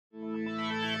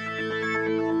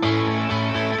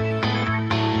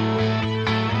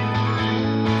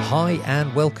Hi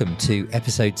and welcome to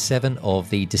episode 7 of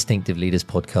the Distinctive Leaders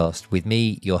podcast with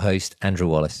me, your host, Andrew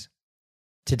Wallace.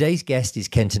 Today's guest is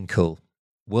Kenton Cool,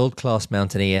 world-class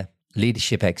mountaineer,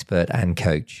 leadership expert and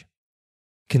coach.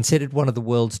 Considered one of the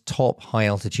world's top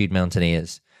high-altitude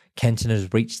mountaineers, Kenton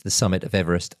has reached the summit of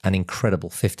Everest an incredible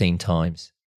 15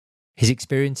 times. His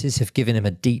experiences have given him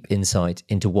a deep insight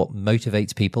into what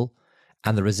motivates people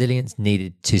and the resilience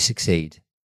needed to succeed.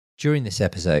 During this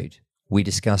episode, we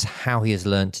discuss how he has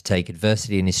learned to take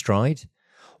adversity in his stride,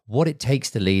 what it takes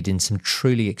to lead in some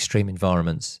truly extreme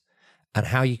environments, and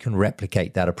how you can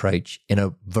replicate that approach in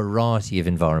a variety of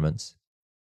environments.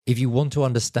 If you want to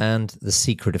understand the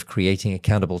secret of creating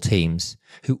accountable teams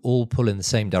who all pull in the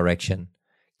same direction,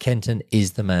 Kenton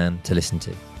is the man to listen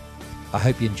to. I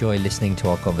hope you enjoy listening to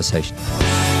our conversation.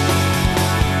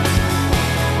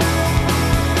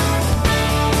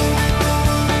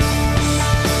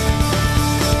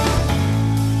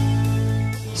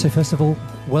 So first of all,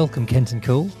 welcome Kenton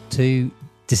Cool to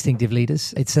Distinctive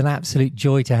Leaders. It's an absolute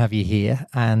joy to have you here,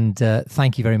 and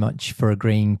thank you very much for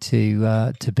agreeing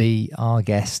to be our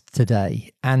guest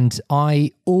today. And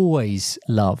I always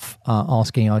love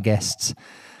asking our guests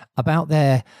about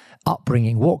their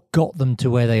upbringing, what got them to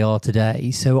where they are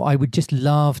today. So I would just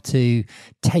love to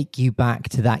take you back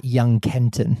to that young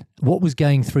Kenton. What was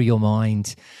going through your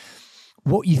mind?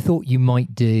 What you thought you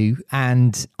might do.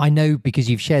 And I know, because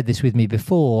you've shared this with me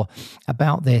before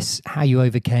about this, how you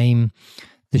overcame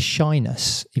the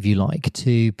shyness, if you like,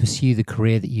 to pursue the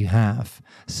career that you have.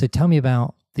 So tell me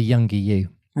about the younger you.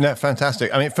 No,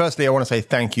 fantastic. I mean, firstly, I want to say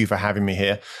thank you for having me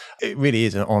here. It really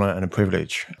is an honor and a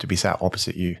privilege to be sat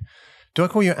opposite you. Do I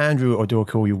call you Andrew or do I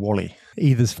call you Wally?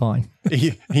 Either's fine.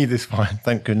 Either's fine.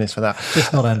 Thank goodness for that.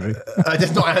 Just not Andrew.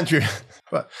 Just not Andrew.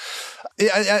 But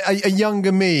a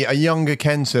younger me, a younger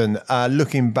Kenton,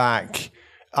 looking back,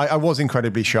 I was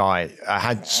incredibly shy. I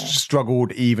had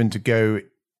struggled even to go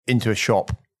into a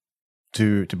shop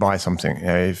to buy something. You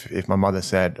know, if my mother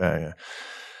said,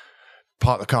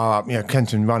 park the car up,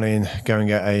 Kenton, run in, go and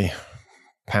get a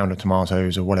pound of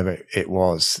tomatoes or whatever it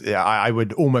was, I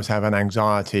would almost have an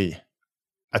anxiety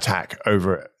attack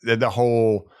over it. The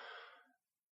whole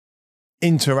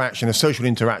interaction, a social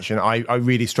interaction, I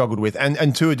really struggled with,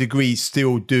 and to a degree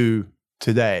still do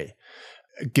today.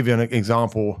 Give you an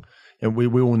example.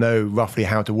 We all know roughly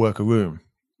how to work a room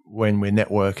when we're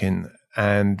networking.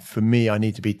 And for me, I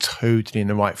need to be totally in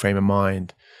the right frame of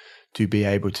mind to be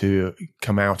able to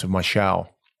come out of my shell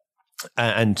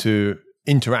and to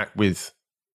interact with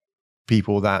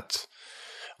people that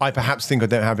I perhaps think I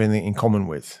don't have anything in common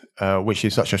with, which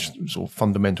is such a sort of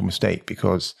fundamental mistake,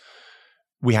 because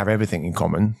we have everything in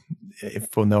common, if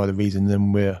for no other reason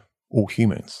than we're all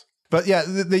humans. But yeah,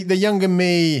 the younger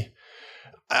me,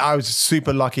 I was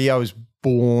super lucky. I was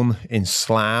born in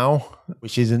Slough,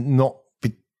 which is not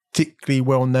particularly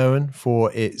well known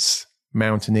for its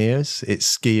mountaineers,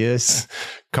 its skiers.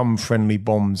 Come friendly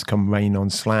bombs, come rain on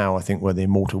Slough, I think were the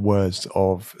immortal words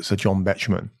of Sir John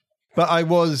Betjeman. But I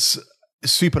was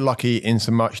super lucky in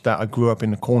so much that I grew up in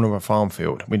the corner of a farm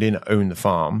field. We didn't own the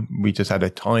farm. We just had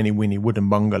a tiny, weeny wooden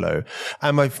bungalow.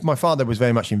 And my father was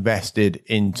very much invested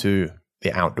into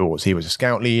the outdoors. He was a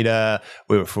scout leader.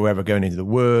 We were forever going into the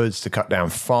woods to cut down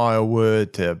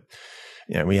firewood,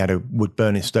 we had a wood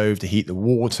burning stove to heat the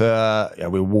water.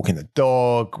 We were walking the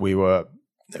dog. We were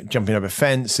jumping over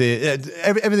fences.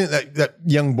 Everything that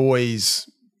young boys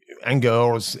and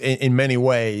girls in many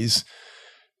ways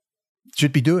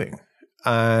should be doing.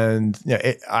 And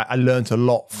I learned a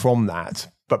lot from that.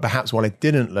 But perhaps what I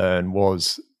didn't learn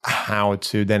was how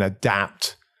to then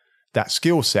adapt that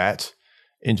skill set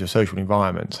into a social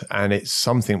environment. And it's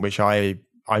something which I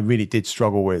really did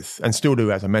struggle with, and still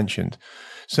do, as I mentioned,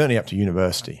 certainly up to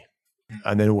university.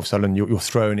 And then all of a sudden you're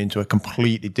thrown into a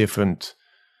completely different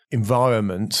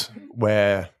environment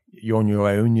where you're on your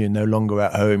own, you're no longer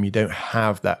at home, you don't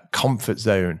have that comfort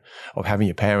zone of having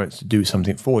your parents to do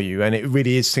something for you. And it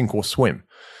really is sink or swim.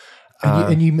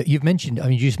 You've mentioned,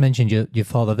 you just mentioned your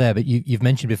father there, but you've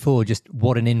mentioned before just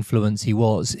what an influence he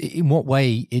was. In what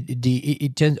way,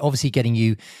 it obviously getting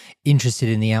you interested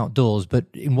in the outdoors, but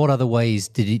in what other ways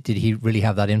did he really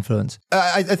have that influence?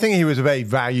 I think he was a very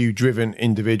value-driven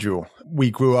individual.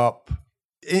 We grew up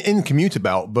in the commuter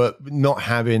belt, but not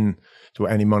having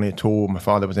any money at all. My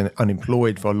father was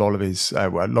unemployed for a lot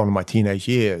of my teenage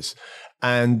years,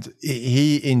 and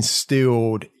he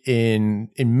instilled in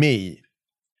me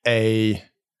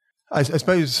I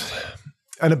suppose,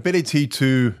 an ability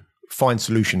to find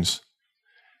solutions.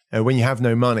 When you have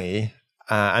no money,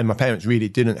 and my parents really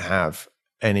didn't have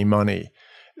any money,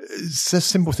 it's just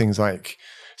simple things like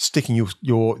sticking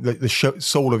the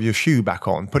sole of your shoe back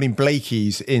on, putting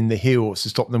Blakey's in the heels to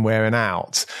stop them wearing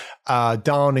out,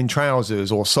 darning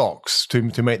trousers or socks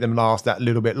to make them last that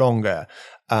little bit longer.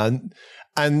 And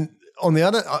on the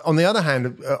other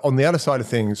hand, on the other side of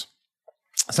things,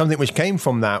 something which came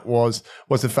from that was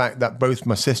the fact that both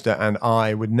my sister and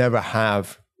I would never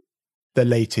have the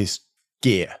latest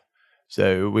gear.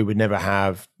 So we would never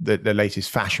have the latest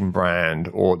fashion brand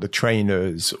or the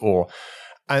trainers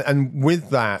and with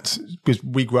that, because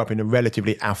we grew up in a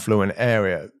relatively affluent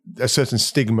area, a certain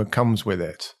stigma comes with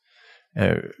it.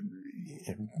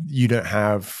 You don't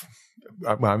have,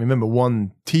 well, I remember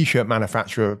one T-shirt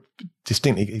manufacturer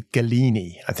distinctly,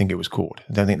 Galini, I think it was called.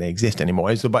 I don't think they exist anymore.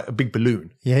 It's about a big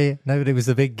balloon. Yeah. No, but it was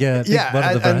a big one of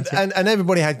the brands. And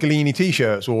everybody had Galini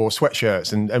T-shirts or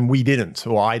sweatshirts, and we didn't,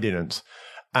 or I didn't.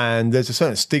 And there's a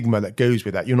certain stigma that goes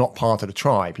with that. You're not part of the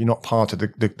tribe. You're not part of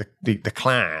the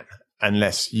clan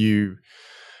unless you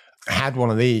had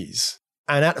one of these.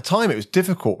 And at the time, it was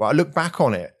difficult. But I look back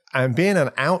on it, and being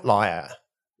an outlier,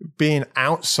 being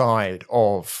outside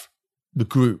of the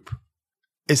group,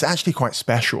 is actually quite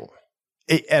special.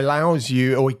 It allows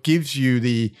you, or it gives you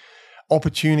the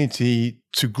opportunity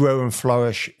to grow and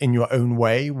flourish in your own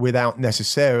way without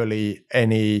necessarily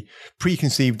any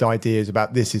preconceived ideas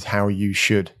about this is how you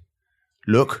should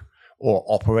look or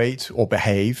operate or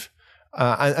behave.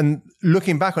 And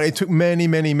looking back on it, it took many,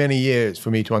 many, many years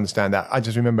for me to understand that. I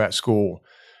just remember at school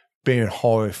being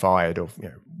horrified of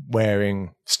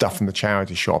wearing stuff from the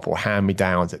charity shop or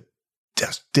hand-me-downs that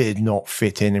just did not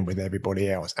fit in with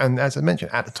everybody else. And as I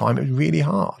mentioned, at the time, it was really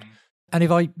hard. And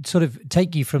if I sort of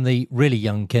take you from the really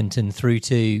young Kenton through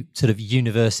to sort of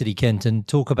university Kenton,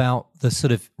 talk about the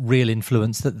sort of real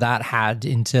influence that had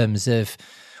in terms of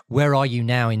where are you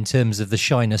now in terms of the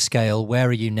Shiner scale? Where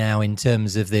are you now in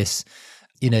terms of this,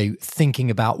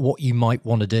 thinking about what you might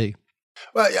want to do?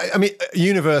 Well, I mean,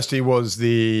 university was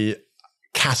the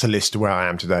catalyst to where I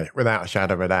am today, without a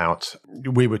shadow of a doubt.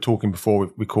 We were talking before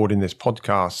recording this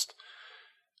podcast.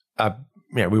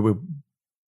 We were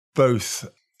both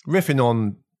riffing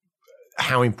on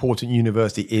how important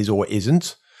university is or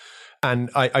isn't.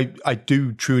 And I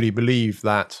do truly believe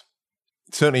that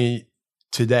certainly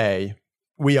today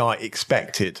we are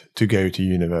expected to go to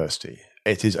university.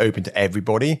 It is open to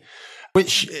everybody,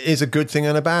 which is a good thing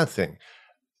and a bad thing.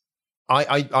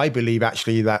 I believe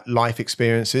actually that life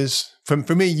experiences,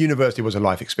 for me, university was a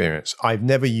life experience. I've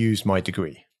never used my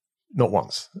degree, not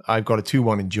once. I've got a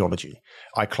 2-1 in geology.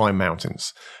 I climb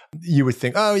mountains. You would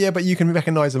think, oh yeah, but you can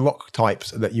recognize the rock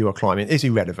types that you are climbing. It's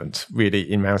irrelevant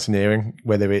really in mountaineering,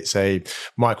 whether it's a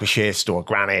microschist or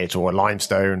granite or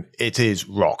limestone. It is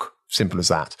rock, simple as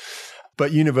that.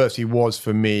 But university was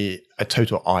for me a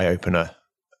total eye-opener.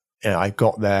 I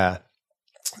got there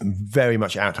very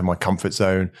much out of my comfort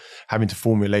zone, having to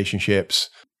form relationships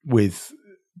with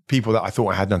people that I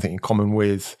thought I had nothing in common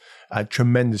with,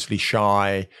 tremendously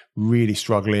shy, really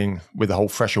struggling with the whole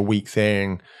fresher week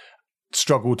thing,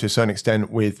 struggled to a certain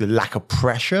extent with the lack of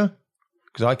pressure,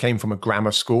 because I came from a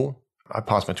grammar school. I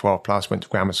passed my 12 plus, went to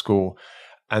grammar school,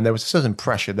 and there was a certain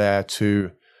pressure there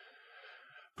to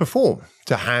perform,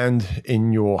 to hand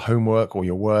in your homework or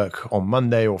your work on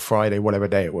Monday or Friday, whatever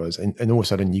day it was. And all of a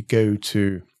sudden you go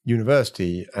to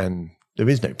university and there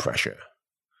is no pressure.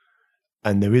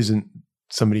 And there isn't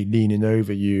somebody leaning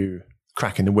over you,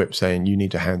 cracking the whip saying, you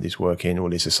need to hand this work in or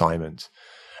this assignment.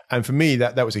 And for me,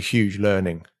 that was a huge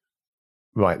learning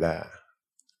right there.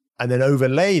 And then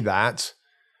overlay that,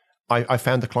 I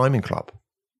found the climbing club,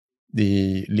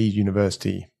 the Leeds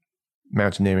University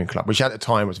Mountaineering Club, which at the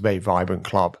time was a very vibrant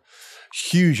club,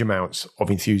 huge amounts of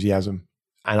enthusiasm.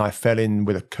 And I fell in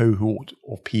with a cohort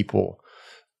of people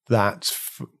that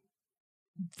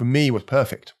for me was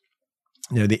perfect.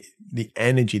 The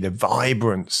energy, the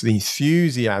vibrance, the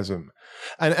enthusiasm.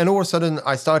 And all of a sudden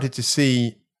I started to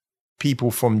see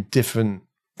people from different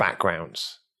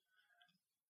backgrounds.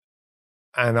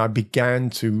 And I began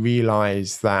to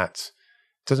realize that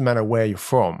it doesn't matter where you're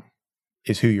from,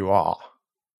 it's who you are.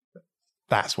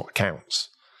 That's what counts,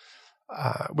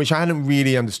 which I hadn't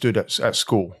really understood at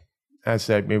school. As I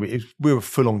said, we were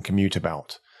full on commuter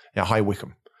belt, High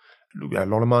Wycombe. A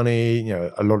lot of money,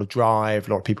 a lot of drive,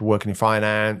 a lot of people working in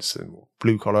finance and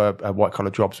blue collar, white collar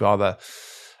jobs rather.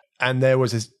 And there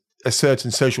was a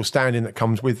certain social standing that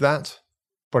comes with that.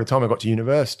 By the time I got to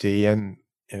university, and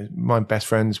my best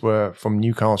friends were from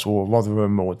Newcastle or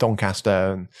Rotherham or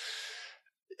Doncaster,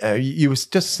 and you was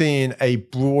just seeing a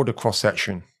broader cross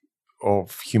section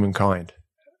of humankind.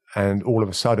 And all of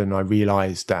a sudden I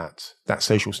realized that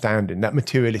social standing, that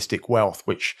materialistic wealth,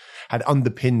 which had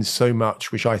underpinned so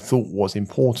much, which I thought was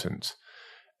important,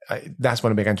 that's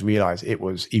when I began to realize it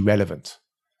was irrelevant.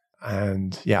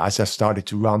 And I just started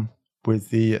to run with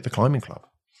the climbing club.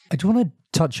 I do want to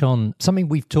touch on something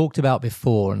we've talked about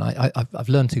before, and I've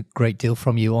learned a great deal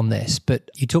from you on this, but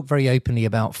you talk very openly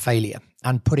about failure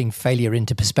and putting failure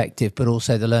into perspective, but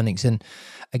also the learnings. And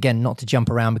again, not to jump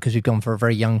around because we've gone for a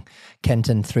very young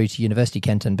Kenton through to University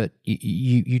Kenton, but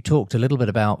you talked a little bit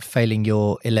about failing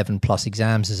your 11 plus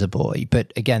exams as a boy.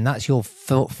 But again, that's your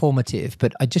formative.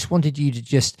 But I just wanted you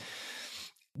to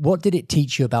what did it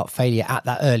teach you about failure at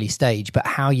that early stage, but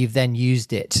how you've then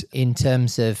used it in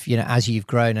terms of, as you've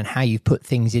grown and how you've put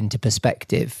things into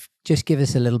perspective? Just give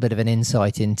us a little bit of an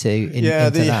insight into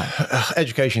that.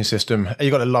 Education system,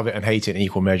 you've got to love it and hate it in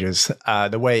equal measures.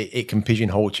 The way it can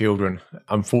pigeonhole children,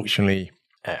 unfortunately,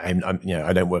 I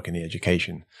don't work in the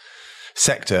education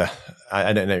sector.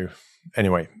 I don't know.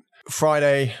 Anyway,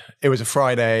 it was a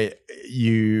Friday,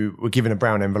 you were given a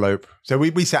brown envelope. So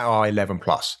we sat our 11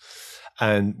 plus.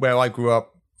 And where I grew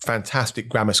up, fantastic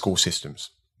grammar school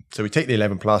systems. So we take the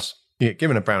 11 plus, you get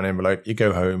given a brown envelope, you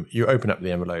go home, you open up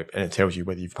the envelope, and it tells you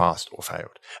whether you've passed or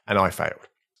failed. And I failed,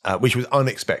 which was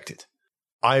unexpected.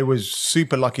 I was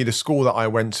super lucky. The school that I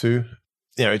went to,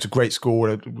 it's a great school,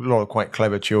 a lot of quite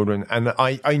clever children. And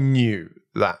I knew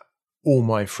that all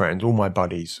my friends, all my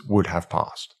buddies would have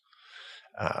passed.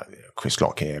 Chris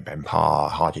Lockyer, Ben Parr,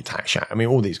 Hardy Takshat,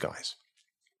 all these guys.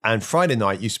 And Friday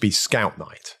night used to be scout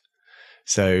night.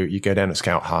 So you go down to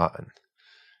Scout Hut,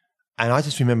 and I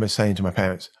just remember saying to my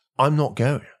parents, I'm not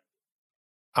going.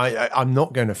 I'm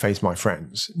not going to face my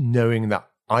friends knowing that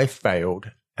I failed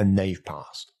and they've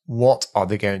passed. What are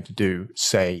they going to do,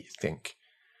 say, think?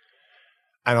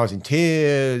 And I was in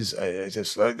tears,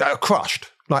 just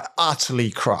crushed, like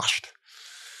utterly crushed.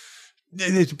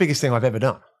 It's the biggest thing I've ever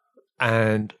done.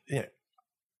 And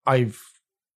I've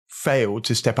failed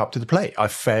to step up to the plate.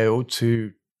 I've failed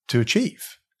to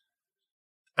achieve.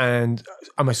 And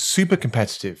I'm a super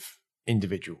competitive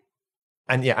individual,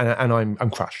 and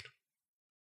I'm crushed,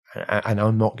 and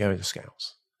I'm not going to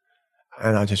Scouts.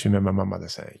 And I just remember my mother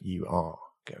saying, "You are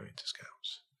going to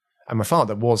Scouts," and my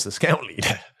father was the Scout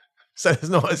leader, so it's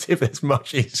not as if there's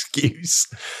much excuse.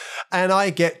 And I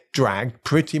get dragged,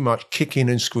 pretty much kicking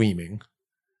and screaming,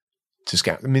 to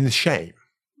Scouts. The shame,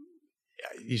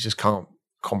 you just can't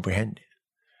comprehend it.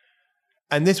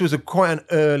 And this was quite an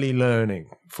early learning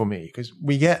for me, because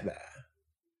we get there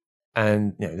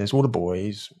and, there's all the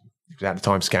boys, because at the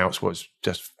time Scouts was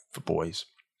just for boys,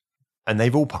 and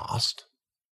they've all passed.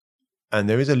 And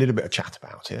there is a little bit of chat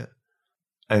about it.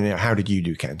 And, how did you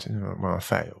do, Kenton? Well, I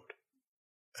failed.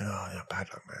 And, bad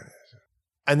luck, man.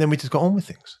 And then we just got on with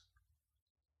things.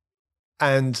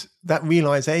 And that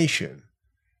realization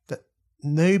that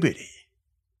nobody,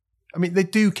 they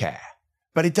do care,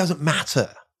 but it doesn't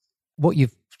matter. What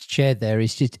you've shared there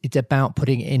is it's about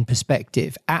putting it in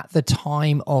perspective. At the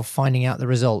time of finding out the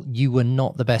result, you were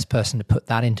not the best person to put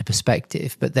that into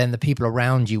perspective, but then the people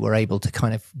around you were able to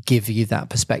kind of give you that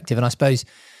perspective. And I suppose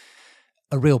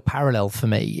a real parallel for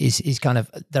me is kind of,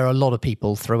 there are a lot of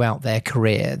people throughout their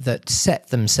career that set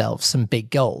themselves some big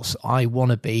goals. I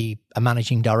want to be a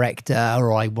managing director,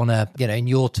 or I want to, in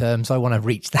your terms, I want to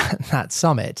reach that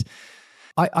summit.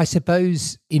 I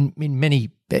suppose in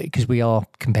many, because we are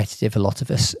competitive, a lot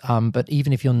of us, but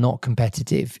even if you're not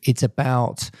competitive, it's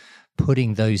about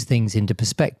putting those things into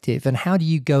perspective. And how do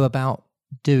you go about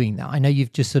doing that? I know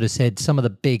you've just sort of said some of the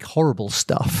big horrible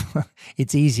stuff.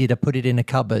 It's easier to put it in a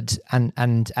cupboard,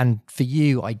 and for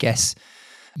you, I guess,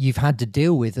 you've had to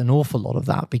deal with an awful lot of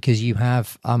that because you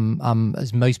have,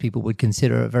 as most people would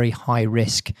consider, a very high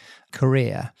risk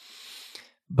career.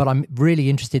 But I'm really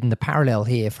interested in the parallel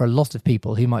here for a lot of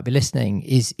people who might be listening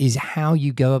is how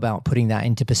you go about putting that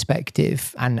into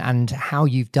perspective, and how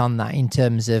you've done that in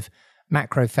terms of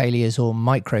macro failures or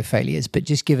micro failures. But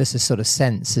just give us a sort of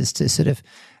sense as to sort of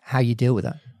how you deal with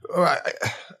that.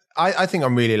 I think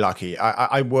I'm really lucky.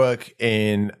 I work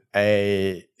in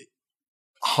a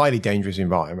highly dangerous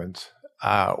environment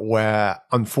where,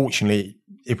 unfortunately,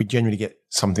 if we genuinely get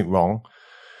something wrong,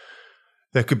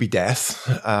 there could be death,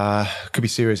 could be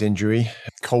serious injury,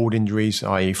 cold injuries,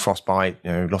 i.e. frostbite,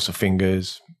 loss of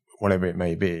fingers, whatever it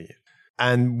may be.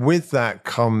 And with that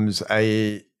comes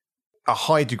a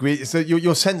high degree, so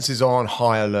your senses are on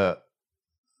high alert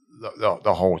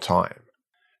the whole time.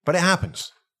 But it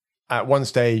happens. At one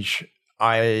stage,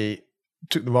 I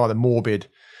undertook the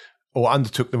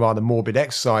rather morbid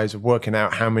exercise of working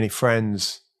out how many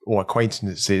friends or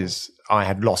acquaintances I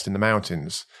had lost in the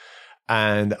mountains.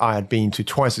 And I had been to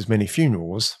twice as many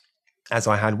funerals as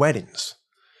I had weddings.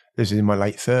 This is in my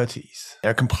late 30s.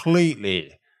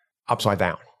 Completely upside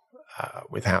down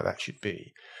with how that should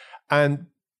be. And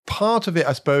part of it,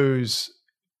 I suppose,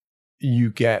 you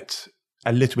get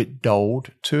a little bit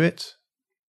dulled to it.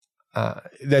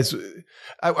 There's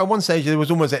at one stage there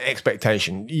was almost an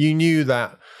expectation. You knew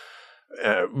that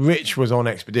Rich was on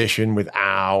expedition with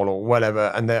Al or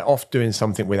whatever, and they're off doing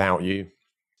something without you,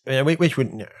 which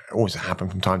would always happen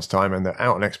from time to time. And they're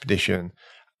out on expedition,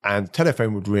 and the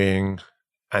telephone would ring,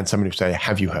 and somebody would say,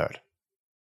 "Have you heard?"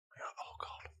 Oh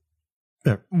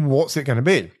God, what's it going to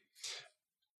be?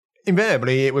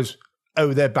 Invariably, it was,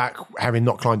 "Oh, they're back having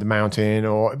not climbed the mountain,"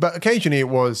 but occasionally it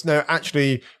was, "No,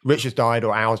 actually, Rich has died,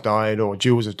 or Al's died, or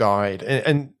Jules has died,"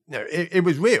 and it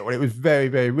was real. It was very,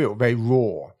 very real, very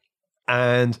raw.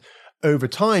 And over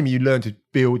time, you learn to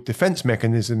build defense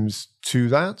mechanisms to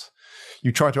that.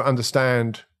 You try to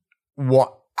understand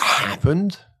what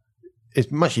happened.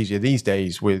 It's much easier these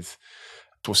days with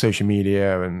social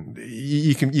media, and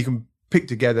you can pick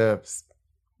together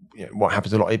what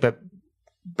happens a lot. But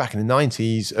back in the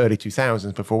 90s, early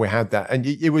 2000s, before we had that, and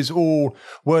it was all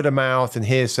word of mouth and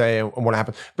hearsay and what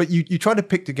happened. But you try to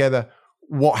pick together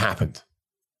what happened.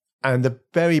 And the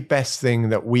very best thing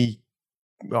that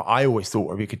I always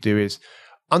thought we could do is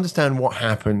understand what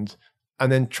happened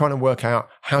and then trying to work out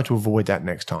how to avoid that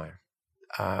next time.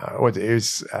 It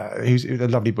was a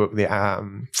lovely book,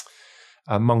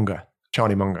 Munger,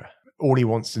 Charlie Munger. All he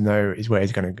wants to know is where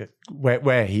he's going to go,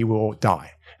 where he will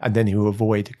die, and then he will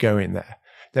avoid going there.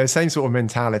 They're the same sort of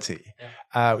mentality.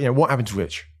 Yeah. What happened to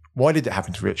Rich? Why did it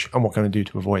happen to Rich? And what can I do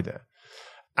to avoid it?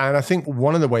 And I think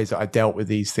one of the ways that I dealt with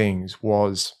these things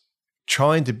was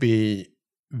trying to be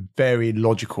very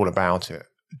logical about it,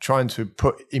 trying to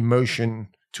put emotion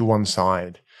to one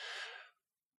side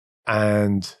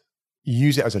and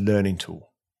use it as a learning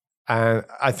tool. And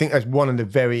I think that's one of the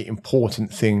very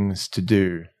important things to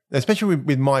do, especially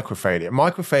with microfailure.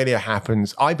 Microfailure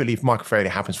happens, I believe microfailure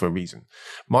happens for a reason.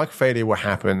 Microfailure will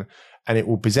happen and it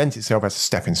will present itself as a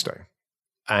stepping stone.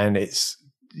 And it's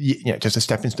just a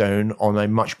stepping stone on a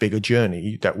much bigger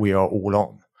journey that we are all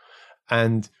on.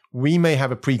 And we may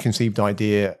have a preconceived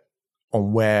idea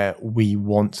on where we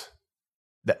want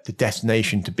the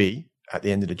destination to be at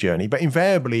the end of the journey, but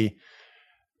invariably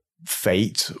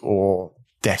fate or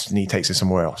destiny takes us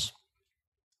somewhere else.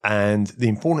 And the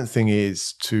important thing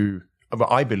is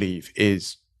I believe,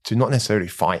 is to not necessarily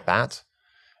fight that.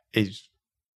 Is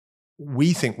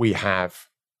we think we have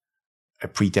a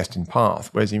predestined path,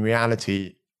 whereas in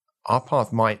reality, our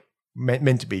path might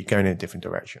meant to be going in a different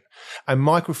direction. And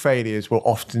microfailures will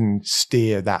often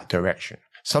steer that direction.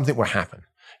 Something will happen.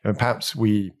 Perhaps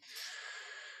a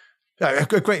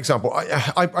great example,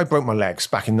 I broke my legs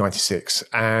back in 96.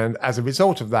 And as a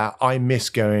result of that, I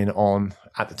missed going on,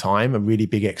 at the time, a really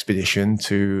big expedition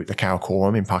to the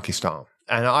Karakoram in Pakistan.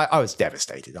 And I was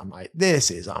devastated. I'm like, this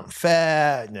is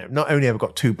unfair. Not only have I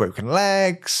got 2 broken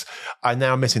legs, I'm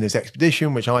now missing this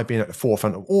expedition, which I've been at the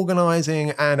forefront of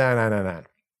organizing, and.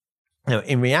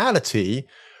 In reality,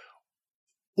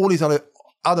 all these other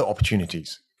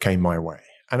opportunities came my way.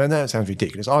 And I know it sounds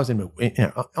ridiculous.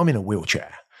 I'm in a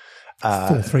wheelchair.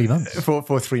 For 3 months.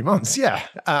 For 3 months, yeah.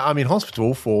 I'm in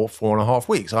hospital for 4.5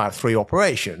 weeks. I have 3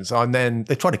 operations. And then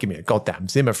they tried to give me a goddamn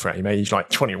Zimmer frame, age like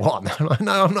 21. I'm like,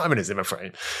 no, I'm not having a Zimmer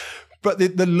frame. But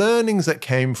the learnings that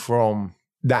came from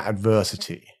that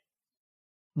adversity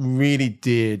really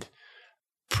did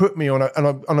put me on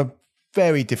a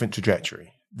very different trajectory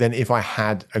than if I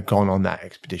had gone on that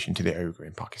expedition to the Ogre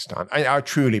in Pakistan. I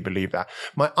truly believe that.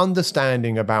 My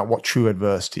understanding about what true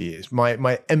adversity is,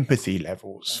 my empathy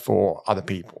levels for other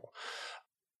people,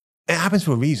 it happens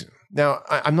for a reason. Now,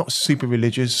 I'm not super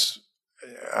religious,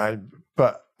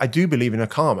 but I do believe in a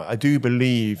karma. I do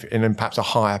believe in perhaps a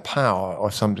higher power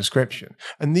of some description.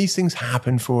 And these things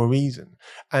happen for a reason.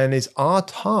 And it's our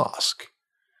task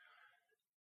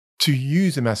to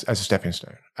use them as a stepping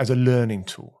stone, as a learning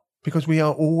tool. Because we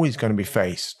are always going to be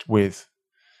faced with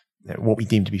what we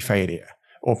deem to be failure.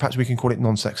 Or perhaps we can call it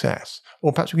non-success.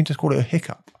 Or perhaps we can just call it a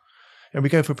hiccup. And we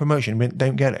go for a promotion, we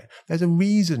don't get it. There's a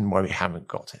reason why we haven't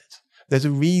got it. There's a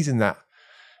reason that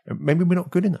maybe we're not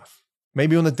good enough.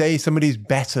 Maybe on the day somebody's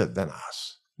better than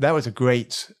us. That was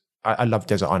I love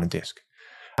Desert Island Disc.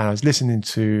 And I was listening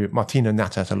to Martina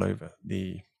Navratilova,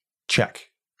 the Czech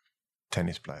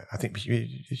tennis player. I think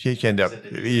she ended up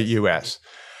US.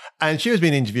 And she was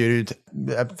being interviewed,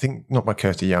 I think not by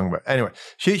Kirsty Young, but anyway,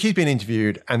 she's been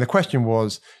interviewed. And the question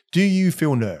was, do you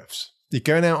feel nerves? You're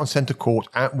going out on centre court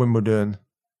at Wimbledon,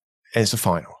 and it's the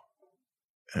final.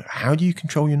 How do you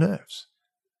control your nerves?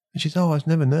 And she said, I was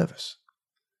never nervous.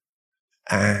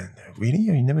 And really?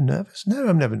 Are you never nervous? No,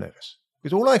 I'm never nervous.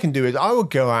 Because all I can do is I will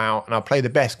go out and I'll play the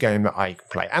best game that I can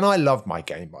play. And I love my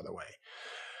game, by the way.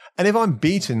 And if I'm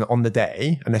beaten on the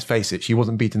day, and let's face it, she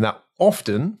wasn't beaten that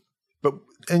often,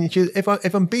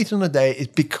 if I'm beaten on the day,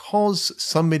 it's because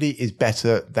somebody is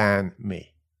better than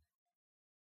me.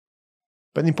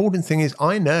 But the important thing is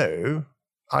I know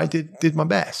I did my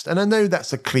best. And I know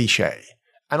that's a cliche.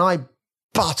 And I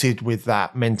butted with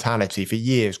that mentality for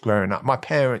years growing up. My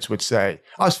parents would say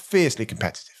I was fiercely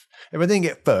competitive. If I didn't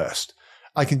get first,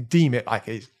 I can deem it like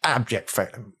it's abject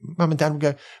failure. Mum and Dad would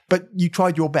go, but you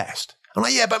tried your best. I'm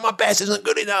like, yeah, but my best isn't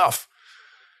good enough.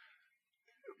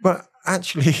 But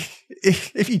actually,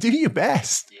 if you do your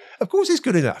best, of course it's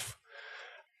good enough.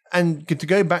 And to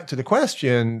go back to the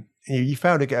question, you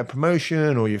fail to get a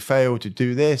promotion or you fail to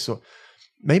do this, or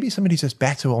maybe somebody's just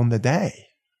better on the day.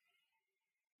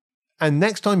 And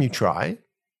next time you try,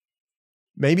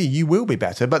 maybe you will be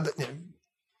better, but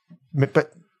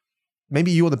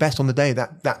maybe you're the best on the day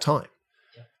that time.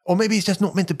 Yeah. Or maybe it's just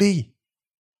not meant to be.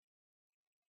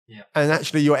 Yeah. And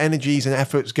actually your energies and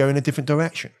efforts go in a different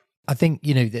direction. I think,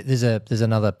 there's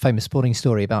another famous sporting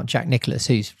story about Jack Nicklaus,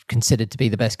 who's considered to be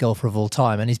the best golfer of all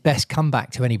time. And his best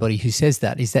comeback to anybody who says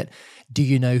that is that, do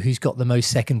you know who's got the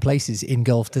most second places in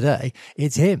golf today?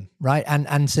 It's him, right?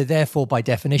 And so therefore, by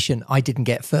definition, I didn't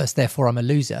get first, therefore I'm a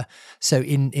loser. So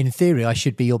in theory, I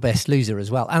should be your best loser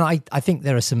as well. And I think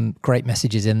there are some great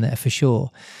messages in there for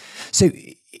sure. So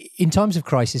in times of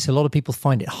crisis, a lot of people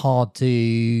find it hard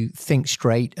to think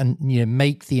straight and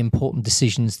make the important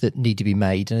decisions that need to be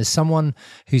made. And as someone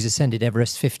who's ascended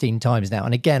Everest 15 times now,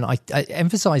 and again, I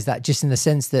emphasize that just in the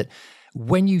sense that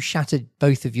when you shattered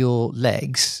both of your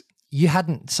legs, you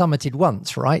hadn't summited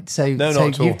once, right? So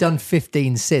you've done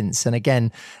 15 since. And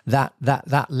again,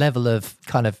 that level of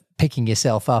kind of picking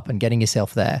yourself up and getting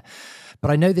yourself there. But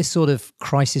I know this sort of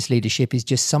crisis leadership is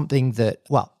just something that,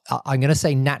 well, I'm going to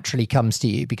say naturally comes to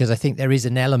you, because I think there is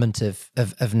an element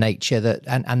of nature that,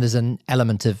 and there's an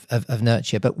element of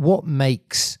nurture. But what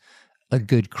makes a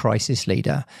good crisis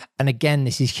leader? And again,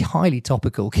 this is highly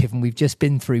topical, given we've just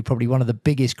been through probably one of the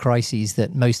biggest crises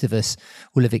that most of us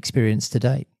will have experienced to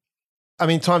date. I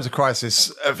mean, times of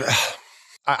crisis,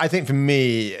 I think for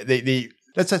me,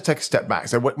 let's just take a step back.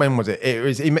 So when was it? It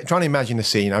was trying to imagine the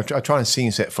scene. I'll try and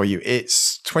scene set for you.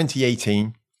 It's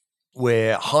 2018.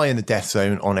 We're high in the death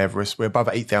zone on Everest. We're above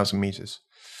 8,000 meters.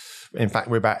 In fact,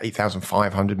 we're about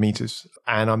 8,500 meters.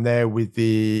 And I'm there with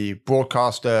the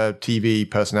broadcaster, TV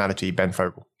personality, Ben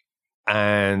Fogle.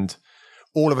 And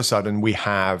all of a sudden, we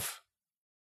have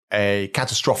a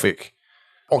catastrophic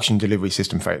oxygen delivery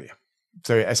system failure.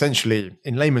 So essentially,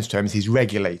 in layman's terms, his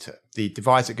regulator, the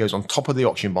device that goes on top of the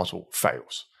oxygen bottle,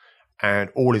 fails. And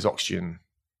all his oxygen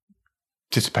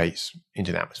dissipates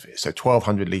into the atmosphere. So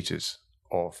 1,200 liters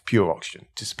of pure oxygen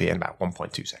disappear in about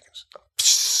 1.2 seconds.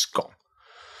 Psst, gone.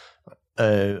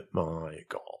 Oh my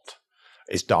God.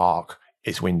 It's dark.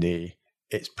 It's windy.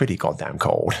 It's pretty goddamn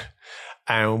cold.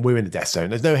 And we're in the death zone.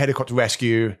 There's no helicopter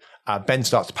rescue. Ben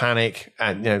starts to panic.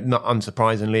 And, not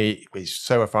unsurprisingly, he's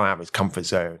so far out of his comfort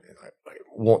zone.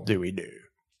 What do we do?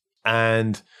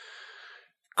 And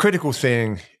critical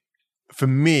thing for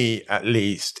me, at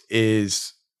least,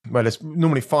 is, well, there's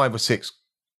normally 5 or 6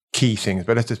 key things,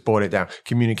 but let's just boil it down.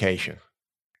 Communication.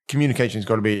 Communication's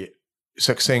got to be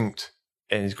succinct,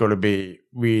 and it's got to be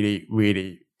really,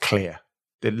 really clear.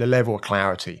 The level of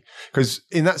clarity. Because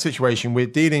in that situation, we're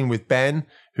dealing with Ben,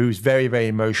 who's very, very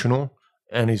emotional,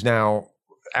 and is now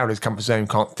out of his comfort zone,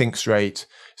 can't think straight.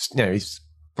 His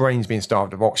brain's being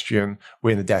starved of oxygen.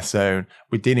 We're in the death zone.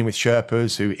 We're dealing with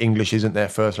Sherpas who English isn't their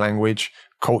first language,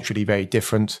 culturally very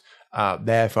different,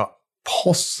 there for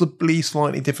possibly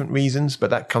slightly different reasons, but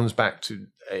that comes back to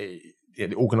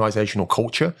the organizational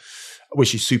culture,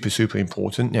 which is super, super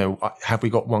important. Have we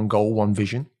got one goal, one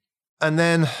vision? And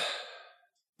then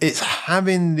it's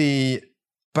having the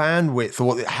bandwidth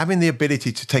or having the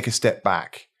ability to take a step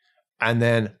back and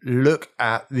then look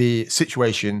at the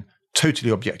situation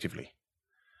totally objectively.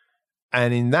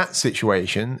 And in that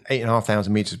situation, 8,500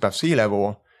 meters above sea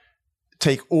level,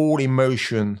 take all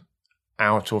emotion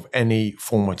out of any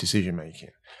form of decision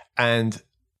making. And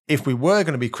if we were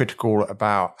going to be critical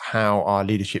about how our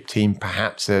leadership team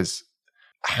perhaps has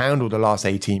handled the last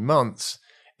 18 months,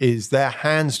 is their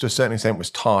hands to a certain extent was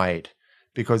tied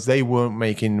because they weren't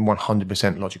making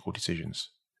 100% logical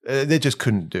decisions. They just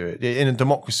couldn't do it. In a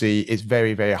democracy, it's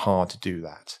very, very hard to do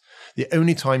that. The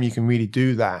only time you can really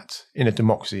do that in a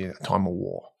democracy is at a time of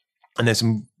war. And there's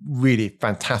some really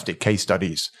fantastic case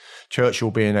studies. Churchill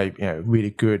being a really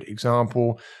good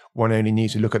example. One only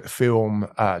needs to look at the film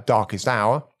Darkest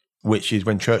Hour, which is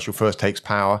when Churchill first takes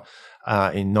power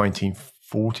in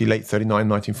 1940, late 39,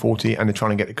 1940, and they're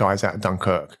trying to get the guys out of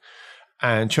Dunkirk.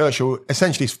 And Churchill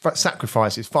essentially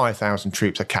sacrifices 5,000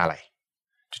 troops at Calais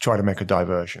to try to make a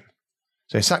diversion.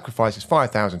 So he sacrifices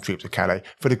 5,000 troops at Calais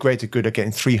for the greater good of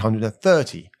getting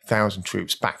 330,000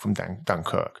 troops back from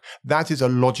Dunkirk. That is a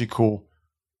logical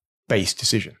based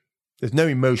decision. There's no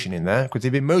emotion in there, because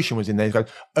if emotion was in there, he'd go,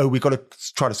 oh, we've got to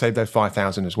try to save those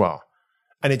 5,000 as well.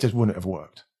 And it just wouldn't have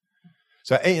worked.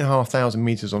 So 8,500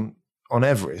 meters on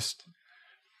Everest,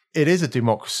 it is a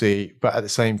democracy, but at the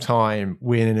same time,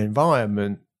 we're in an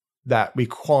environment that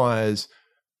requires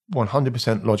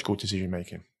 100% logical decision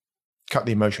making. Cut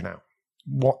the emotion out.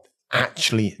 What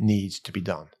actually needs to be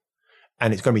done?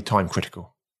 And it's going to be time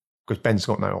critical, because Ben's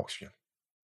got no oxygen.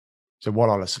 So what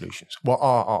are the solutions? What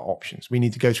are our options? We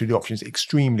need to go through the options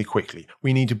extremely quickly.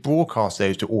 We need to broadcast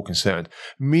those to all concerned.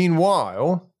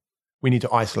 Meanwhile, we need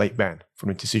to isolate Ben from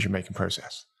the decision-making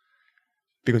process,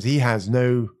 because he has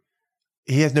no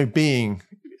being.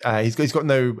 He's got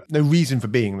no reason for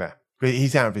being there.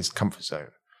 He's out of his comfort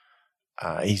zone.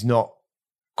 He's not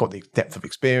got the depth of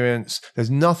experience.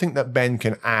 There's nothing that Ben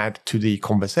can add to the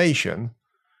conversation,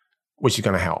 which is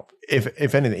going to help.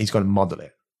 If anything, he's going to muddle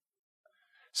it.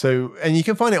 So, and you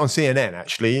can find it on CNN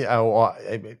actually, or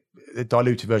a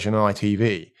diluted version on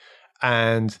ITV.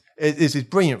 And it's this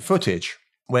brilliant footage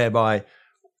whereby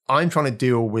I'm trying to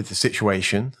deal with the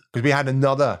situation, because we had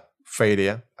another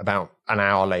failure about an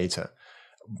hour later.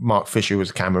 Mark Fisher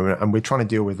was a cameraman, and we're trying to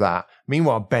deal with that.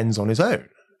 Meanwhile, Ben's on his own.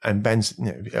 And Ben's,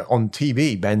 on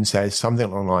TV, Ben says something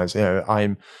along the lines,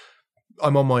 I'm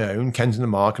on my own, Kenton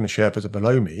and Mark and the Sherpas are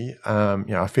below me.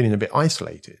 I'm feeling a bit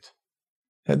isolated.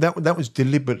 That was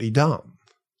deliberately done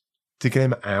to get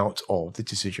him out of the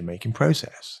decision-making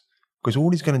process, because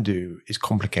all he's going to do is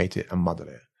complicate it and muddle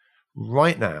it.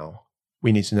 Right now,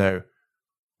 we need to know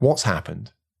what's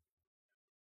happened.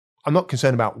 I'm not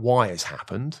concerned about why it's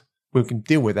happened. We can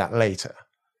deal with that later.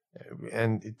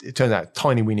 And it turns out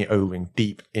tiny weeny O-ring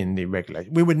deep in the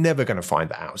regulator. We were never going to find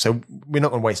that out. So we're not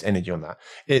going to waste energy on that.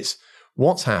 It's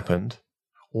what's happened,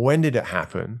 when did it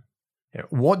happen,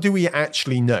 what do we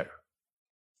actually know,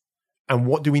 and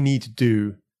what do we need to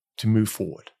do to move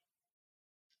forward?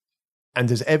 And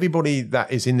does everybody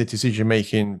that is in the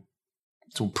decision-making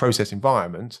sort of process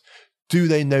environment, do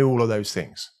they know all of those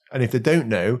things? And if they don't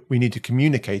know, we need to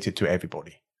communicate it to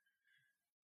everybody.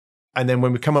 And then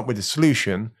when we come up with a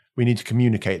solution, we need to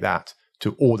communicate that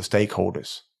to all the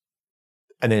stakeholders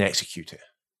and then execute it.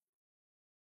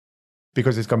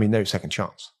 Because there's going to be no second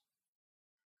chance.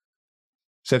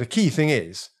 So the key thing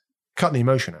is cut the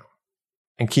emotion out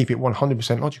and keep it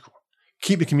 100% logical.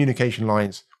 Keep the communication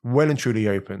lines well and truly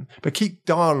open, but keep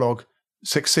dialogue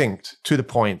succinct, to the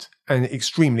point, and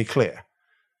extremely clear.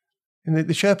 And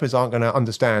the Sherpas aren't going to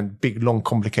understand big, long,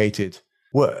 complicated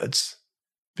words,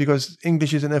 because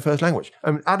English isn't their first language.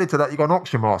 And added to that, you've got an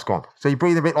oxygen mask on. So you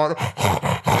breathe a bit like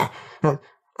that.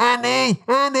 Andy,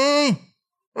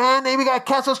 we got a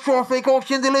catastrophic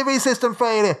oxygen delivery system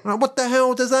failure. What the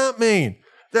hell does that mean?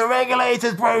 The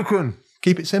regulator's broken.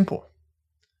 Keep it simple.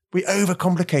 We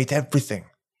overcomplicate everything.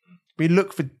 We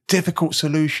look for difficult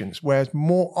solutions, whereas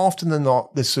more often than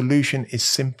not, the solution is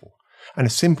simple. And a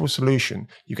simple solution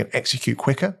you can execute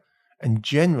quicker, and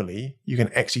generally you can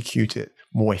execute it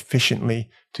more efficiently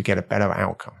to get a better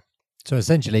outcome. So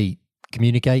essentially,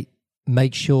 communicate,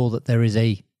 make sure that there is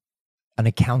an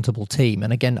accountable team.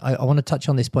 And again, I want to touch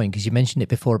on this point, because you mentioned it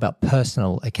before about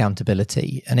personal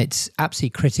accountability, and it's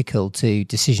absolutely critical to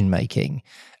decision making.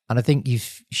 And I think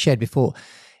you've shared before,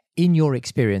 in your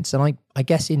experience, and I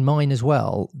guess in mine as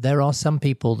well, there are some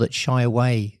people that shy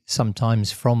away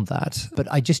sometimes from that. But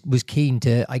I just was keen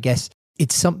to, I guess,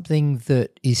 it's something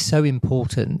that is so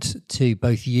important to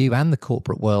both you and the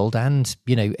corporate world, and,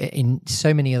 in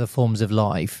so many other forms of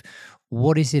life.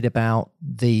 What is it about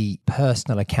the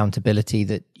personal accountability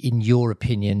that, in your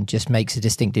opinion, just makes a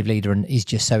distinctive leader and is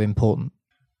just so important?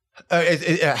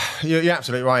 You're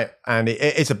absolutely right, Andy.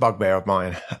 It's a bugbear of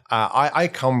mine. I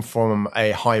come from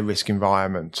a high-risk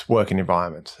environment, working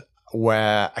environment,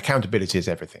 where accountability is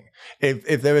everything.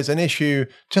 If there is an issue,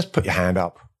 just put your hand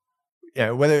up.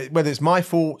 Whether it's my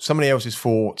fault, somebody else's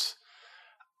fault,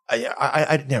 we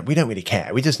don't really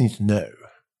care. We just need to know,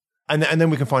 and then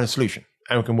we can find a solution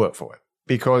and we can work for it.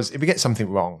 Because if we get something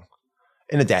wrong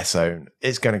in a death zone,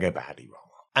 it's going to go badly wrong.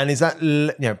 And is that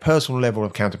personal level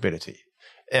of accountability?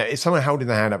 If someone holding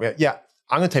their hand up,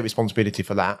 I'm going to take responsibility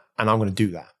for that, and I'm going to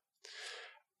do that.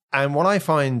 And what I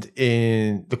find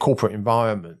in the corporate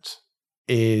environment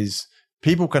is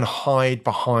people can hide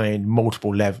behind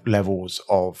multiple levels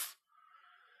of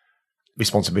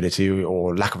responsibility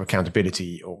or lack of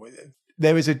accountability. Or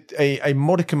there is a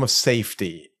modicum of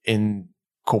safety in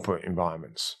corporate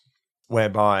environments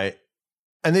whereby,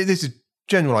 and this is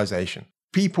generalization,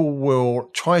 people will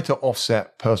try to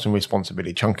offset personal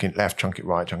responsibility, chunk it left, chunk it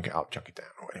right, chunk it up, chunk it down,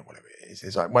 or whatever it is.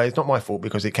 It's like, well, it's not my fault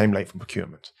because it came late from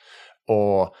procurement,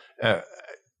 or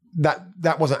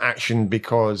that wasn't action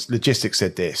because logistics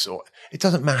said this, or it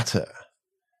doesn't matter.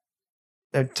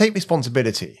 Now, take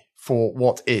responsibility for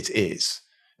what it is.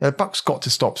 Now, the buck's got to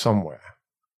stop somewhere.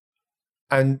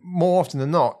 And more often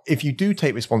than not, if you do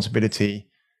take responsibility,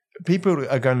 people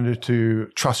are going to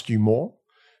trust you more.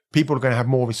 People are going to have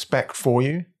more respect for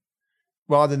you,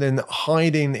 rather than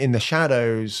hiding in the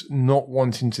shadows, not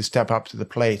wanting to step up to the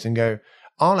plate and go,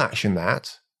 I'll action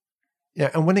that.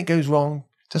 Yeah, and when it goes wrong,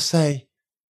 just say,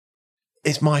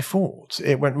 it's my fault.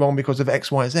 It went wrong because of X,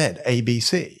 Y, Z, A, B,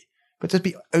 C. But just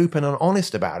be open and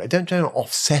honest about it. Don't try to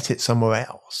offset it somewhere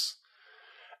else.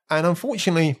 And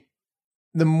unfortunately,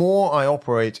 the more I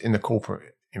operate in the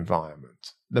corporate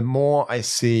environment, the more I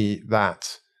see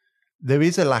that there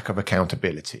is a lack of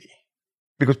accountability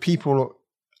because people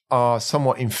are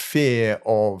somewhat in fear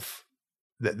of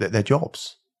their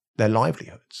jobs, their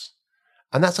livelihoods.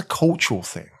 And that's a cultural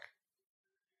thing.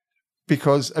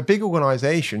 Because a big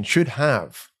organization should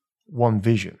have one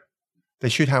vision. They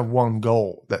should have one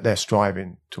goal that they're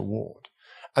striving toward.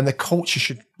 And the culture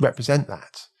should represent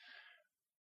that.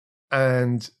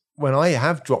 And when I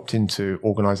have dropped into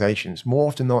organizations, more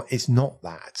often than not, it's not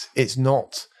that. It's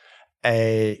not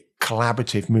a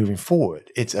collaborative moving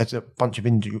forward. It's a bunch of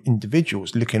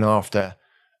individuals looking after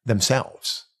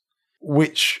themselves,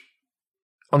 which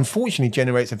unfortunately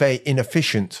generates a very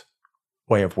inefficient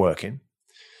way of working.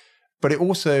 But it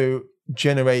also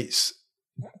generates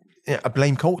a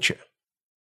blame culture.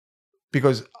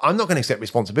 Because I'm not going to accept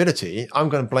responsibility. I'm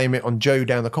going to blame it on Joe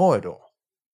down the corridor.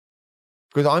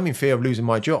 Because I'm in fear of losing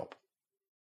my job.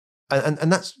 And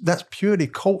that's purely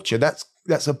culture.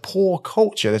 That's a poor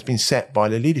culture that's been set by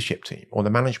the leadership team or the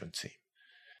management team.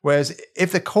 Whereas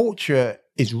if the culture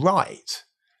is right,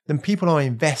 then people are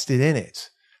invested in it.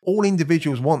 All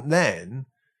individuals want then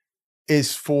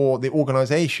is for the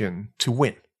organization to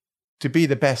win, to be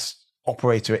the best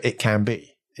operator it can be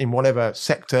in whatever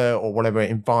sector or whatever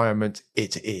environment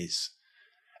it is.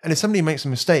 And if somebody makes a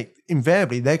mistake,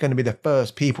 invariably they're going to be the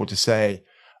first people to say,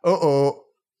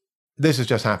 this has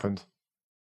just happened.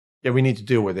 Yeah, we need to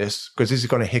deal with this because this is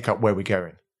going to hiccup where we're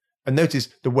going. And notice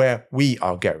the where we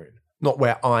are going, not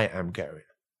where I am going.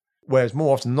 Whereas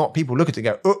more often than not, people look at it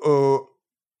and go,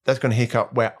 that's going to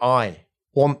hiccup where I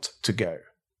want to go.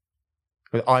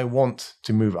 But I want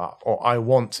to move up or I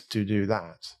want to do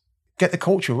that. Get the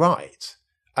culture right.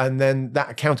 And then that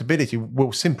accountability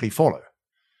will simply follow.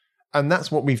 And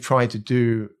that's what we've tried to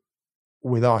do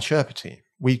with our Sherpa team.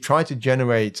 We try to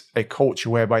generate a culture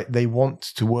whereby they want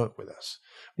to work with us.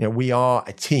 You know, we are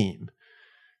a team.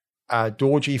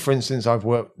 Dorji, for instance, so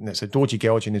Dorji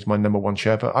Gelgin is my number one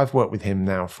Sherpa. I've worked with him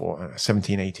now for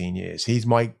 17, 18 years. He's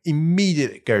my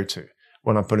immediate go-to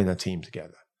when I'm putting a team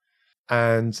together.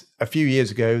 And a few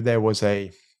years ago, there was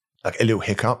a little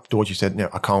hiccup. Dorji said, no,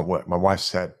 I can't work. My wife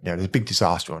said, there's a big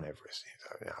disaster on Everest.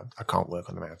 So, I can't work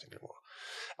on the mountain anymore.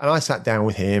 And I sat down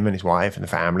with him and his wife and the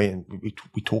family, and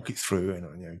we talk it through.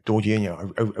 And Dorji,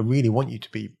 I really want you to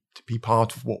be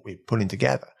part of what we're putting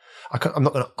together. I'm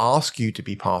not going to ask you to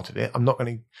be part of it. I'm not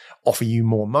going to offer you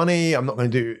more money. I'm not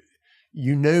going to do.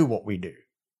 You know what we do.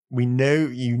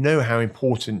 You know how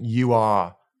important you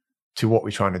are to what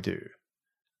we're trying to do,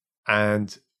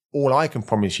 and all I can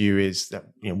promise you is that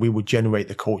we will generate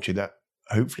the culture that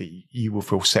hopefully you will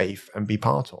feel safe and be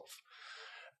part of.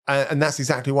 And that's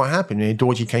exactly what happened.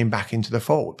 Dorji came back into the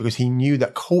fold because he knew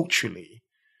that culturally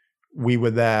we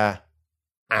were there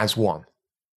as one.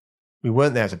 We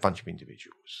weren't there as a bunch of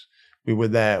individuals. We were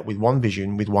there with one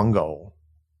vision, with one goal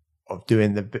of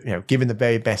doing giving the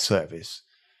very best service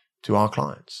to our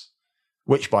clients,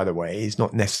 which, by the way, is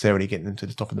not necessarily getting them to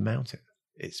the top of the mountain.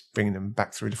 It's bringing them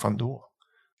back through the front door.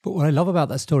 But what I love about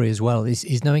that story as well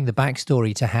is knowing the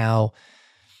backstory to how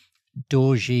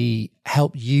Dorji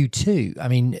helped you too. I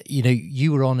mean,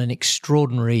 you were on an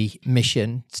extraordinary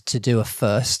mission to do a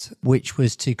first, which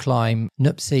was to climb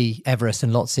Nuptse, Everest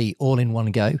and Lhotse all in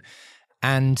one go.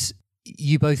 And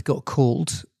you both got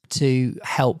called to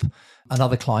help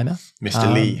another climber,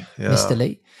 Mr. Lee. Yeah. Mr.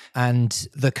 Lee. And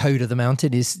the code of the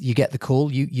mountain is you get the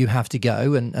call, you have to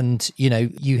go. And you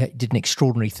did an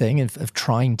extraordinary thing of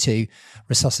trying to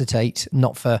resuscitate,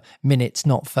 not for minutes,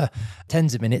 not for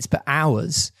tens of minutes, but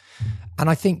hours. And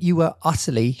I think you were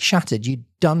utterly shattered. You'd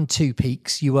done 2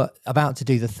 peaks. You were about to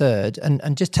do the third.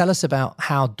 And just tell us about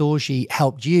how Dorji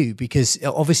helped you, because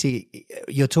obviously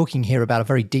you're talking here about a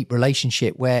very deep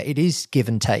relationship where it is give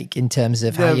and take in terms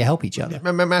of how you help each other.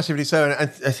 Massively so.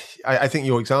 And I think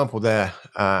your example there,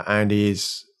 Andy,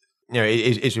 is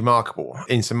is remarkable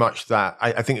in so much that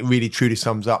I think it really truly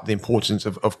sums up the importance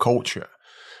of culture.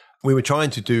 We were trying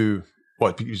to do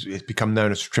what it's become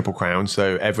known as Triple Crown.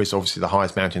 So Everest, obviously the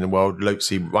highest mountain in the world,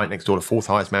 Lhotse right next door, the 4th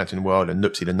highest mountain in the world, and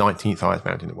Nuptse, the 19th highest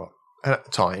mountain in the world. And at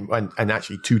the time, and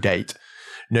actually to date,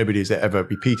 nobody has ever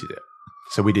repeated it.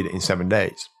 So we did it in 7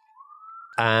 days.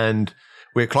 And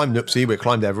we climbed Nuptse, we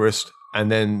climbed Everest,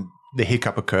 and then the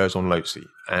hiccup occurs on Lhotse.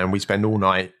 And we spend all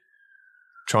night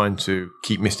trying to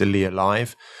keep Mr. Lee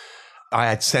alive. I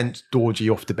had sent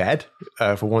Dorji off to bed,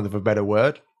 for want of a better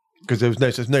word, because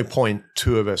there's no point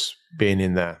two of us being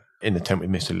in the tent with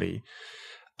Mr. Lee.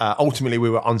 Ultimately, we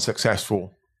were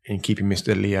unsuccessful in keeping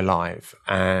Mr. Lee alive.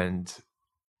 And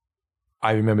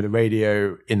I remember the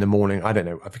radio in the morning. I don't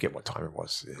know. I forget what time it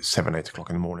was. 7, 8 o'clock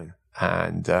in the morning.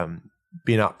 And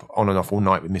being up on and off all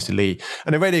night with Mr. Lee.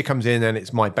 And the radio comes in and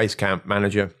it's my base camp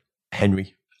manager,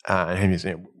 Henry. And Henry's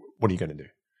saying, what are you going to do?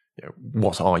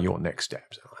 What are your next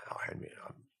steps? I'm like, Henry,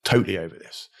 I'm totally over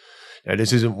this.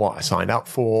 This isn't what I signed up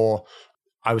for.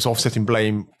 I was offsetting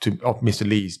blame of Mr.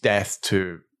 Lee's death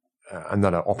to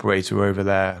another operator over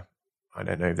there. I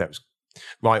don't know if that was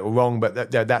right or wrong,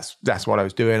 but that's what I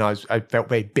was doing. I felt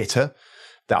very bitter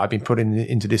that I'd been put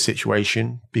into this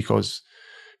situation because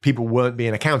people weren't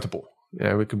being accountable.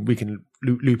 We can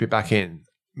loop it back in.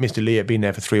 Mr. Lee had been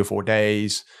there for 3 or 4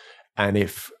 days, and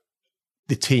if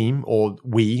the team, or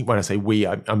we, when I say we,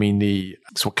 I mean the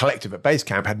sort of collective at base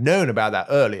camp, had known about that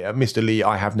earlier, Mr. Lee,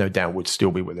 I have no doubt, would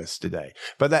still be with us today.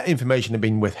 But that information had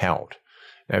been withheld.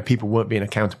 People weren't being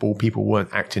accountable. People weren't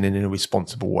acting in a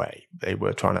responsible way. They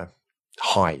were trying to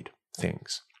hide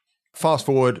things. Fast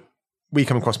forward, we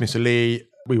come across Mr. Lee.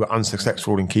 We were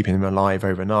unsuccessful in keeping him alive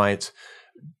overnight.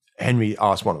 Henry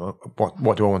asked,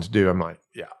 what do I want to do? I'm like,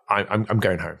 yeah, I'm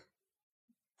going home.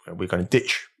 We're going to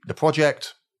ditch the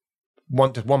project.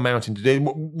 One mountain to do,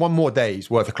 1 more day's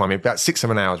worth of climbing, about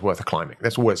 6-7 hours worth of climbing.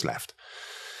 That's all that's left.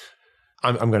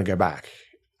 I'm going to go back.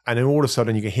 And then all of a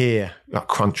sudden you can hear like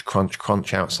crunch, crunch,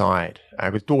 crunch outside.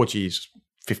 Because Dorji's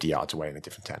 50 yards away in a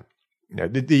different tent.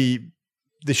 The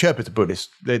Sherpas are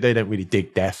Buddhists. They don't really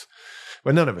dig death.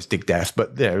 Well, none of us dig death,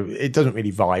 but it doesn't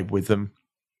really vibe with them.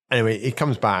 Anyway, he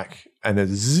comes back and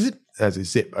there's a zip, as his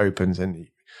zip opens and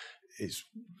his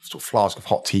sort of flask of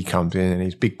hot tea comes in and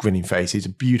his big grinning face. He's a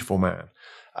beautiful man.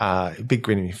 Big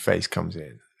grinning face comes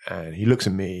in and he looks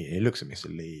at me, he looks at Mr.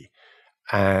 Lee,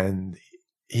 and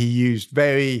he used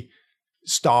very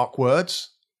stark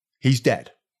words. He's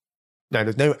dead. Now,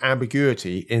 there's no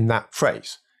ambiguity in that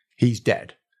phrase. He's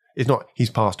dead. It's not he's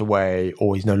passed away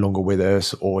or he's no longer with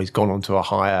us or he's gone on to a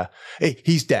higher.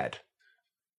 He's dead.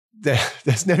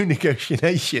 There's no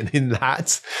negotiation in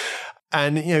that.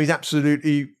 And, he's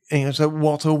absolutely, so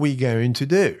what are we going to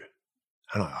do?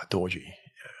 And I'm like, Dorji.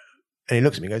 And he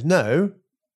looks at me and goes,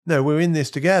 no, we're in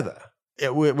this together.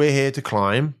 We're here to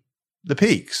climb the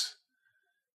peaks.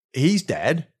 He's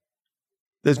dead.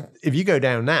 If you go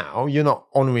down now, you're not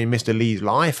honoring Mr. Lee's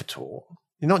life at all.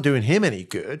 You're not doing him any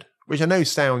good, which I know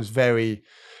sounds very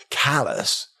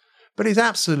callous, but he's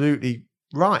absolutely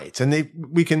right. And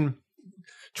we can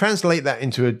translate that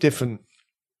into a different,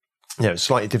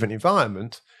 slightly different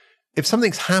environment. If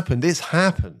something's happened, it's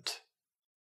happened.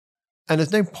 And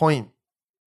there's no point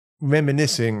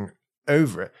reminiscing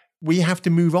over it. We have to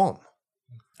move on.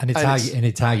 And it's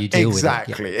how you deal with it.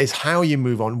 Exactly. It's how you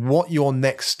move on. What your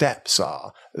next steps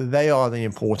are. They are the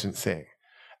important thing.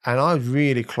 And I was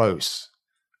really close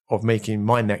of making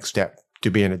my next step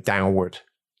to be in a downward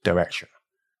direction.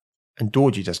 And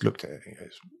Dorji just looked at it and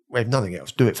goes, we have nothing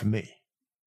else. Do it for me.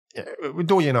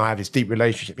 Dorji and I have this deep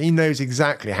relationship. He knows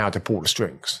exactly how to pull the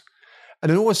strings. And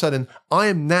then all of a sudden, I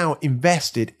am now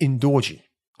invested in Dorji.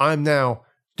 I am now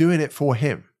doing it for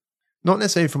him. Not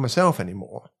necessarily for myself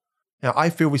anymore. Now, I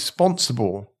feel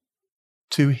responsible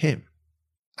to him.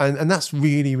 And that's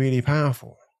really, really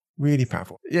powerful. Really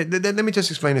powerful. Yeah, let me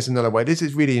just explain this another way. This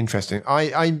is really interesting.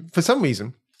 I for some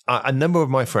reason, a number of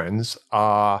my friends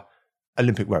are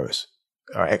Olympic rowers,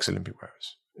 are ex-Olympic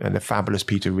rowers. And the fabulous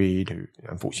Peter Reid, who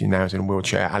unfortunately now is in a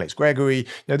wheelchair, Alex Gregory.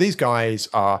 Now, these guys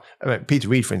are, Peter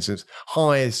Reid, for instance,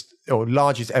 highest or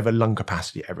largest ever lung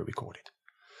capacity ever recorded.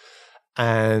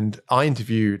 And I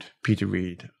interviewed Peter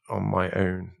Reid on my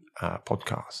own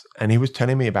podcast, and he was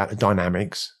telling me about the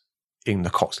dynamics in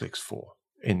the Coxlix 4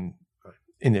 in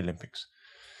the Olympics.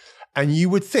 And you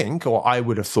would think, or I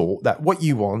would have thought, that what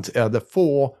you want are the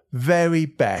 4 very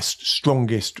best,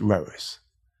 strongest rowers.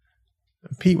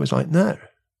 And Pete was like, no,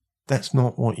 that's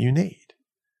not what you need.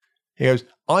 He goes,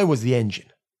 I was the engine.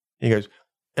 He goes,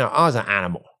 I was an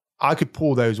animal. I could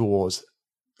pull those oars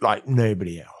like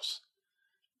nobody else.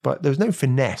 But there was no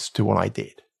finesse to what I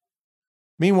did.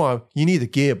 Meanwhile, you need a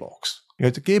gearbox.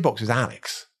 The gearbox is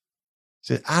Alex.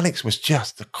 So Alex was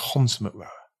just the consummate rower.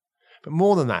 But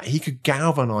more than that, he could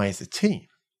galvanize the team.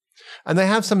 And they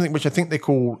have something which I think they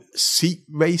call seat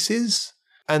races.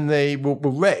 And they will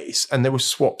race and they will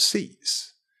swap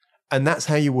seats. And that's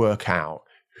how you work out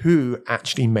who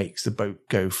actually makes the boat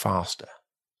go faster.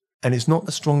 And it's not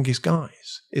the strongest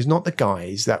guys. It's not the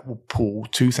guys that will pull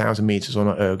 2,000 meters on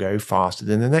an ergo faster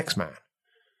than the next man.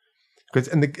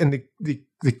 And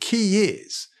the key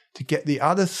is to get the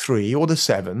other 3 or the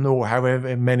 7 or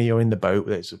however many are in the boat.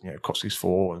 There's Coxley's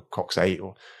 4 or Cox 8,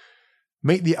 or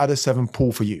make the other 7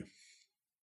 pull for you.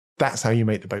 That's how you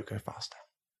make the boat go faster.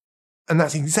 And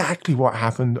that's exactly what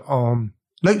happened on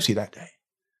Lhotse that day.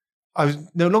 I was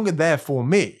no longer there for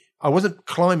me. I wasn't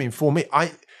climbing for me.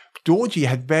 Dorji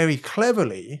had very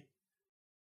cleverly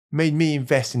made me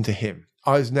invest into him.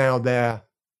 I was now there.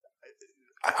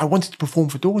 I wanted to perform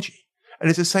for Dorji. And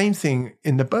it's the same thing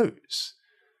in the boats.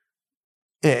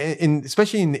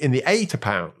 Especially in the 8,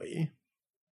 apparently,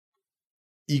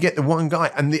 you get the one guy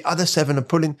and the other 7 are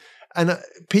pulling. And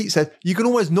Pete said, you can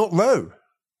always not row.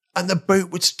 And the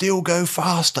boat would still go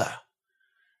faster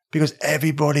because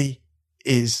everybody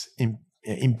is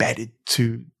embedded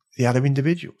to the other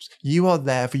individuals. You are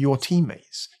there for your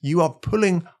teammates. You are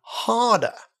pulling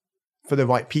harder for the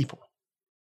right people.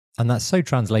 And that's so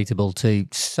translatable to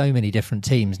so many different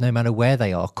teams, no matter where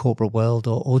they are, corporate world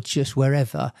or just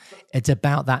wherever. It's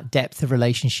about that depth of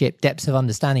relationship, depth of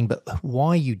understanding, but why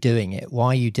are you doing it? Why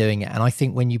are you doing it? And I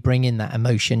think when you bring in that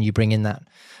emotion, you bring in that,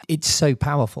 it's so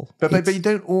powerful. But you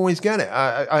don't always get it.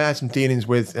 I had some dealings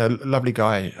with a lovely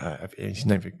guy, his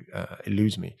name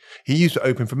eludes me. He used to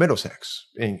open for Middlesex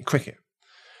in cricket.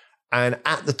 And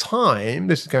at the time,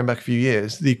 this is going back a few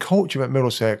years, the culture at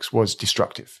Middlesex was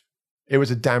destructive. It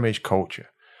was a damaged culture.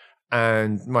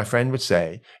 And my friend would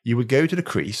say, you would go to the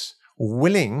crease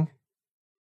willing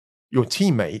your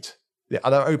teammate, the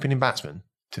other opening batsman,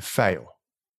 to fail.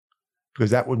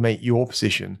 Because that would make your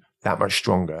position that much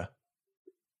stronger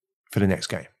for the next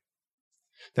game.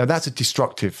 Now, that's a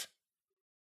destructive,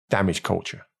 damaged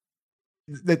culture.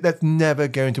 That's never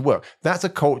going to work. That's a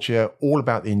culture all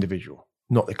about the individual,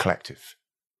 not the collective.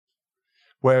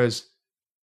 Whereas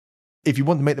if you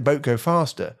want to make the boat go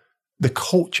faster, the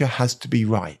culture has to be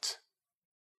right.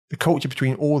 The culture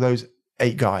between all those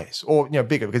 8 guys, or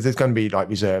bigger, because there's going to be like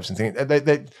reserves and things.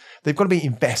 They've got to be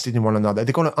invested in one another.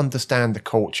 They've got to understand the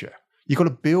culture. You've got to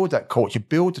build that culture,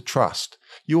 build the trust.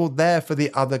 You're there for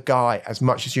the other guy as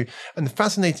much as you. And the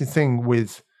fascinating thing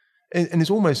with, and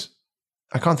it's almost,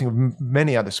 I can't think of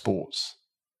many other sports.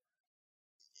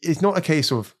 It's not a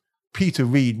case of Peter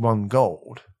Reid won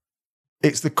gold.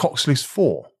 It's the Coxley's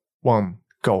 4 won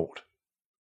gold.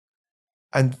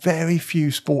 And very few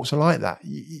sports are like that.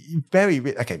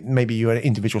 Okay, maybe you're an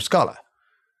individual sculler,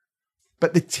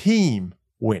 but the team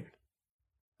win.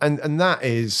 And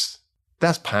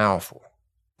that's powerful.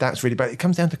 That's really, but it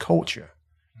comes down to culture.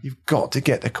 You've got to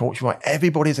get the culture right.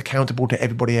 Everybody's accountable to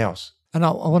everybody else. And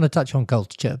I want to touch on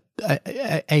culture.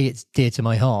 It's dear to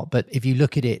my heart, but if you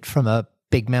look at it from a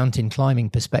big mountain climbing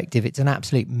perspective, it's an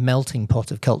absolute melting pot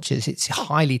of cultures. It's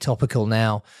highly topical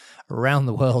now around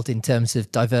the world in terms of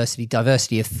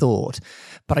diversity of thought.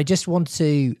 But I just want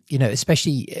to,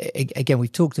 especially, again,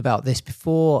 we've talked about this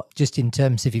before, just in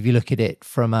terms of if you look at it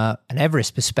from an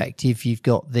Everest perspective, you've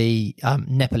got the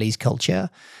Nepalese culture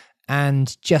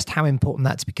and just how important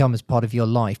that's become as part of your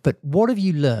life. But what have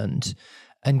you learned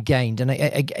and gained? And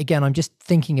again, I'm just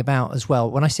thinking about as well,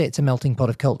 when I say it's a melting pot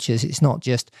of cultures, it's not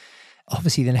just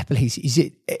obviously the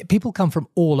Nepalese, people come from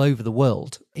all over the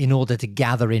world in order to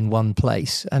gather in one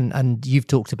place. And you've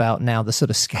talked about now the sort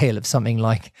of scale of something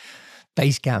like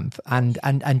Base Camp and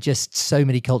just so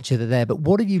many cultures that are there. But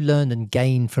what have you learned and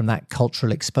gained from that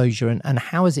cultural exposure, and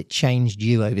how has it changed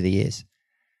you over the years?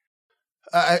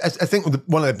 I think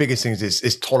one of the biggest things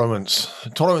is tolerance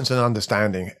and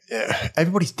understanding.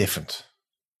 Everybody's different.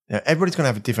 Everybody's going to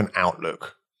have a different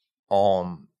outlook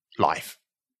on life.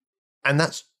 And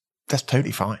that's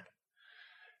totally fine.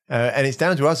 And it's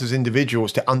down to us as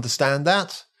individuals to understand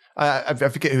that. I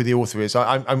forget who the author is.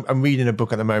 I'm reading a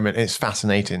book at the moment, and it's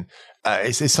fascinating.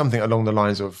 It's something along the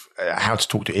lines of how to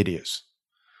talk to idiots.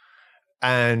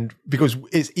 And because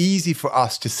it's easy for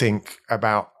us to think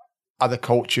about other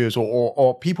cultures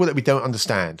or people that we don't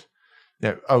understand.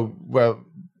 Oh, well,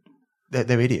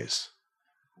 they're idiots.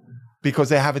 Because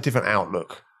they have a different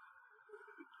outlook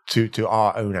to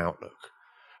our own outlook.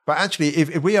 But actually,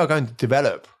 if we are going to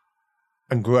develop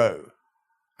and grow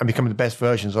and become the best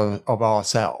versions of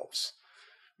ourselves,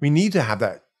 we need to have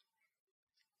that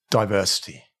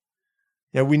diversity.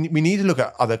 We need to look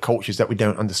at other cultures that we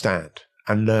don't understand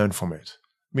and learn from it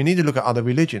We need to look at other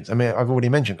religions. I mean, I've already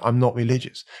mentioned I'm not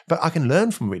religious, but I can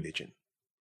learn from religion.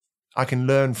 I can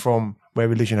learn from where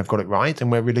religion have got it right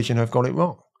and where religion have got it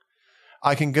wrong.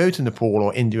 I can go to Nepal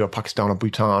or India or Pakistan or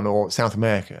Bhutan or South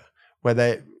America where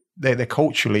they're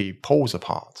culturally poles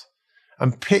apart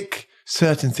and pick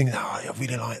certain things. Oh, I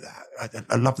really like that.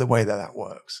 I love the way that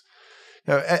works.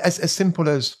 You know, as simple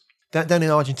as that down in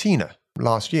Argentina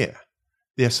last year,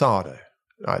 the asado,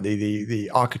 right,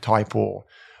 the archetypal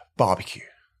barbecue.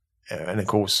 And of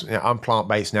course, I'm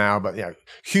plant-based now, but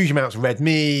huge amounts of red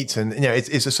meat, and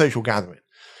it's a social gathering.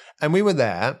 And we were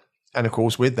there, and of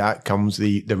course, with that comes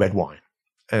the red wine.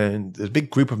 And there's a big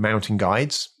group of mountain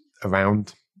guides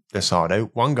around the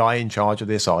asado. One guy in charge of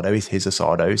the asado is his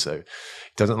asado, so he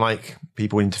doesn't like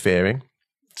people interfering.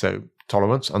 So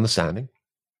tolerance, understanding.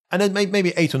 And then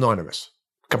maybe 8 or 9 of us,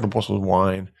 a couple of bottles of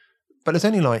wine, but there's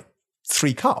only like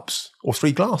 3 cups or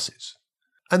 3 glasses,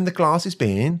 and the glass is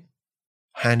being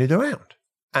handed around,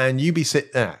 and you be stood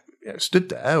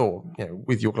there, or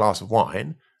with your glass of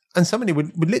wine, and somebody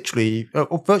would literally,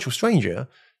 a virtual stranger,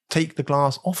 take the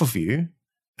glass off of you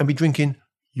and be drinking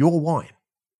your wine.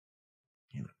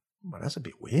 Well, that's a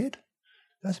bit weird.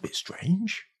 That's a bit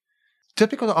strange.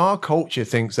 Just because our culture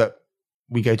thinks that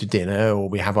we go to dinner or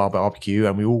we have our barbecue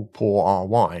and we all pour our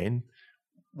wine,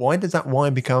 why does that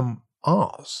wine become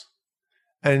ours?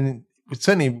 And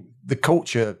certainly the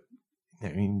culture,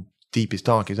 deepest,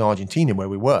 darkest Argentina, where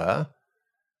we were,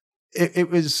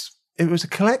 it was a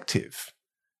collective.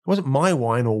 It wasn't my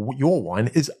wine or your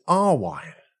wine, it's our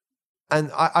wine.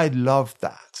 And I loved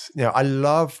that. I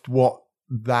loved what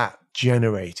that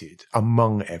generated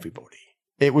among everybody.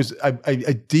 It was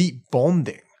a deep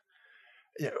bonding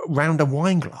around a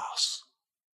wine glass.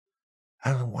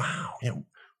 And wow,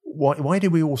 why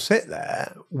did we all sit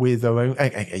there with our own?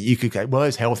 You could go, well,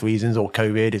 it's health reasons or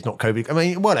COVID. It's not COVID. I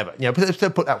mean, whatever. Let's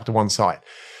put that to one side.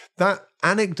 That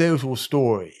anecdotal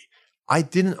story, I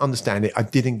didn't understand it. I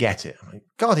didn't get it. I'm like,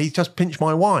 God, he just pinched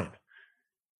my wine.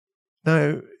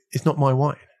 No, it's not my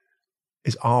wine.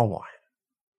 It's our wine.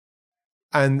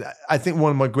 And I think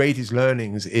one of my greatest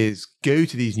learnings is go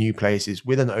to these new places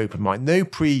with an open mind, no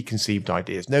preconceived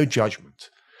ideas, no judgment.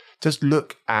 Just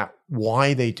look at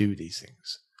why they do these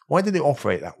things. Why do they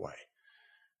operate that way?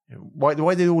 Why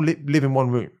do they all live in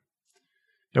one room?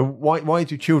 Why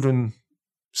do children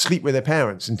sleep with their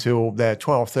parents until they're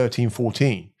 12, 13,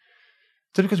 14?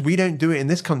 Just because we don't do it in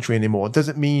this country anymore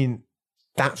doesn't mean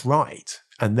that's right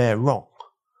and they're wrong.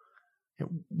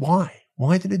 Why?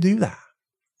 Why did they do that?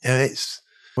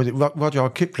 Was it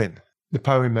Rudyard Kipling, the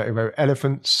poem that he wrote,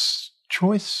 Elephant's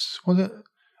Choice, was it?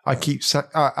 I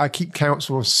keep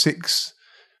counsel of 6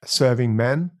 serving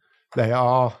men. They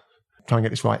are, try and get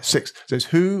this right, 6. So it's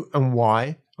who and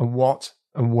why and what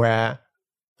and where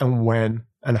and when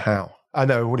and how. I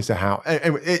know, what is the how?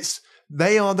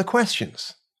 They are the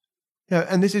questions.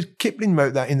 And this is, Kipling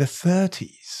wrote that in the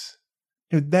 30s.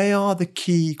 They are the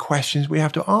key questions we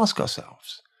have to ask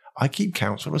ourselves. I keep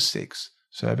counsel of 6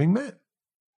 serving men.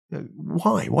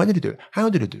 Why? Why did he do it? How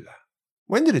did he do that?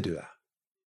 When did he do that?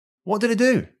 What did he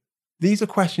do? These are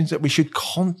questions that we should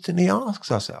constantly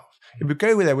ask ourselves. If we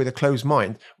go there with a closed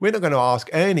mind, we're not going to ask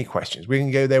any questions. We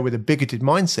can go there with a bigoted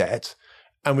mindset,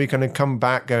 and we're going to come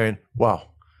back going,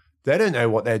 well, they don't know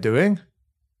what they're doing.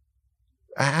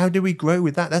 How do we grow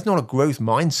with that? That's not a growth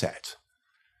mindset.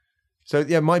 So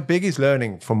my biggest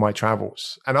learning from my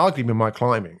travels, and arguably my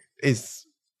climbing, is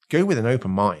go with an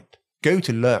open mind. Go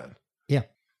to learn.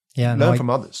 Yeah, learn from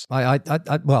others.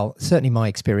 Well, certainly my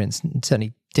experience,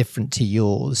 certainly different to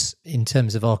yours in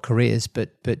terms of our careers, but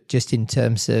just in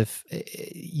terms of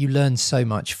you learn so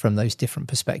much from those different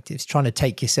perspectives. Trying to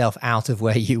take yourself out of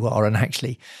where you are and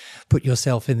actually put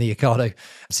yourself in the Ocado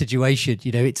situation.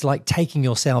 It's like taking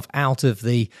yourself out of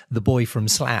the boy from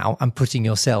Slough and putting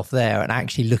yourself there and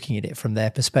actually looking at it from their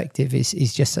perspective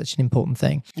is just such an important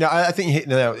thing. Yeah, I think you hit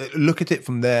the nail. Look at it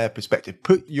from their perspective.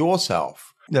 Put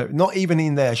yourself. No, not even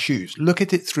in their shoes. Look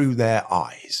at it through their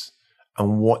eyes.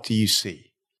 And what do you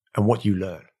see? And what do you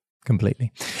learn?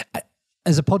 Completely.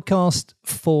 As a podcast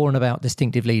for and about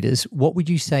distinctive leaders, what would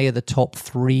you say are the top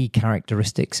 3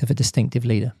 characteristics of a distinctive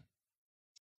leader?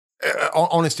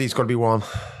 Honesty's got to be one.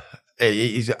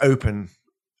 He's open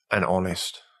and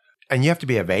honest. And you have to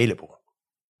be available.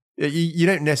 You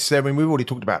don't necessarily, we've already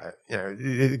talked about it,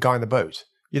 the guy in the boat.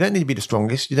 You don't need to be the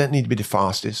strongest. You don't need to be the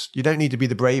fastest. You don't need to be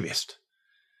the bravest.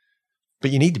 But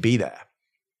you need to be there.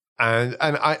 And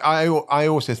I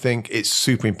also think it's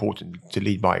super important to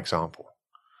lead by example,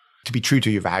 to be true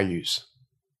to your values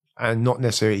and not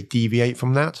necessarily deviate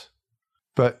from that.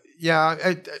 But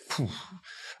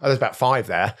There's about 5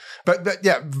 there. But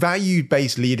yeah,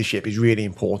 value-based leadership is really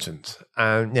important.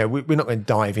 And we're not going to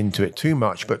dive into it too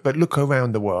much, but look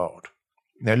around the world.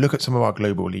 Look at some of our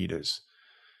global leaders.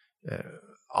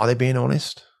 Are they being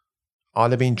honest? Are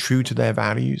they being true to their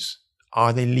values?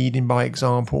 Are they leading by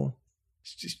example?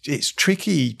 It's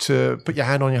tricky to put your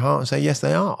hand on your heart and say, yes,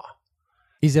 they are.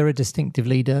 Is there a distinctive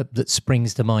leader that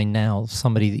springs to mind now,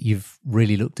 somebody that you've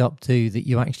really looked up to, that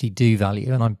you actually do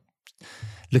value? And I'm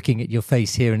looking at your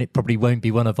face here, and it probably won't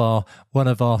be one of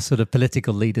our sort of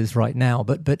political leaders right now.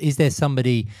 But is there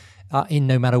somebody in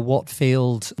no matter what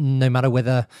field, no matter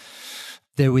whether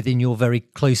they're within your very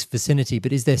close vicinity,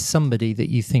 but is there somebody that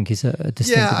you think is a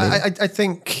distinctive leader? I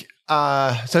think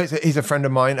so. He's a friend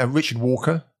of mine, Richard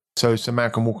Walker. So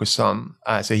Malcolm Walker's son.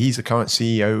 So he's the current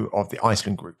CEO of the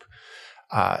Iceland Group.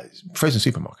 Frozen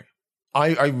supermarket.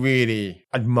 I really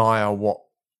admire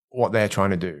what they're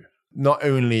trying to do, not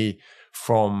only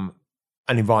from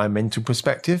an environmental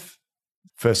perspective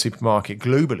for a supermarket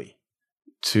globally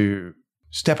to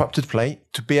step up to the plate,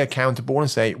 to be accountable and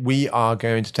say, we are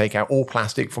going to take out all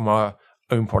plastic from our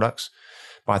own products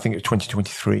by, I think it was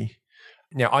 2023.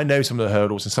 I know some of the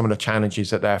hurdles and some of the challenges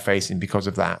that they're facing because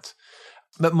of that.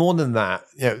 But more than that,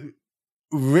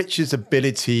 Rich's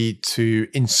ability to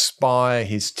inspire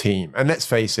his team. And let's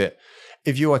face it,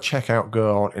 if you're a checkout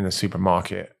girl in a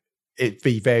supermarket, it'd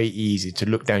be very easy to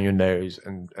look down your nose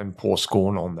and pour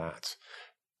scorn on that.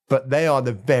 But they are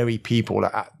the very people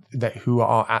who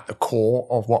are at the core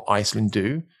of what Iceland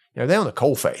do. They're on the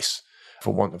coalface,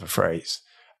 for want of a phrase.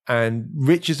 And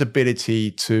Rich's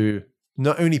ability to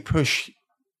not only push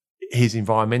his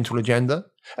environmental agenda.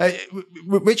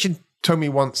 Richard told me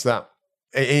once that,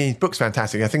 his book's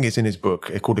fantastic. I think it's in his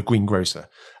book called The Green Grocer.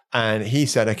 And he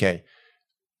said, okay,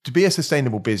 to be a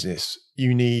sustainable business,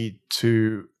 you need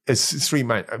to, it's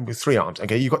with 3 arms.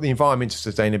 Okay, you've got the environmental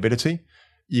sustainability,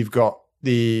 you've got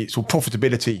the sort of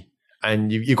profitability,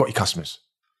 and you've got your customers.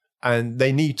 And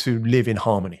they need to live in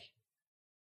harmony.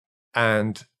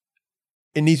 And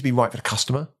it needs to be right for the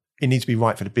customer, it needs to be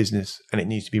right for the business, and it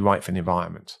needs to be right for the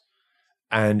environment.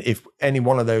 And if any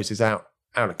one of those is out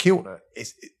of kilter,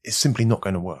 it's simply not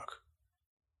going to work.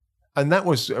 And that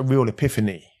was a real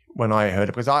epiphany when I heard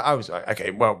it, because I was like,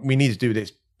 okay, well, we need to do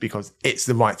this because it's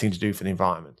the right thing to do for the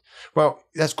environment. Well,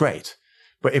 that's great.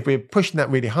 But if we're pushing that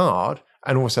really hard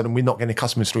and all of a sudden we're not getting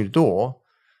customers through the door,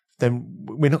 then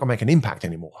we're not going to make an impact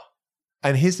anymore.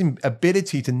 And his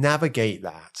ability to navigate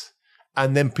that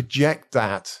and then project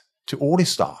that to all his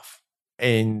staff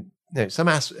in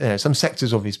some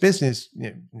sectors of his business,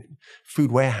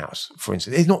 food warehouse, for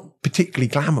instance, is not particularly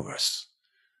glamorous,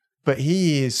 but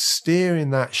he is steering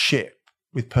that ship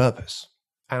with purpose.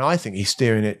 And I think he's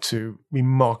steering it to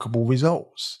remarkable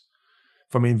results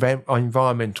from an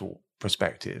environmental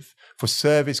perspective, for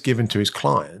service given to his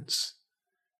clients,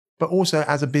 but also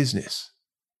as a business.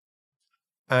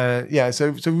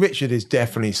 So Richard is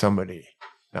definitely somebody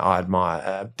that I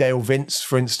admire. Dale Vince,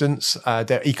 for instance,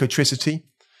 their Ecotricity.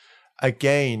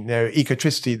 Again,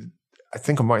 Ecotricity, I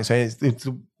think I'm right in saying it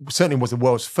certainly was the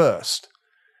world's first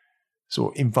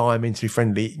sort of environmentally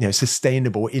friendly,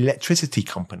 sustainable electricity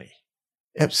company.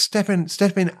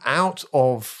 Stepping out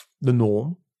of the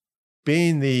norm,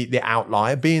 being the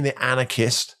outlier, being the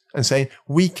anarchist, and saying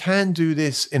we can do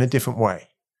this in a different way,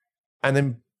 and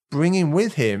then bringing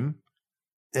with him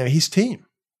his team.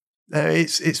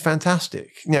 It's fantastic.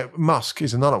 Musk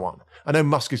is another one. I know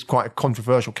Musk is quite a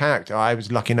controversial character. I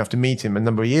was lucky enough to meet him a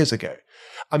number of years ago.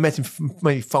 I met him for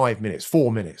maybe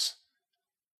 4 minutes.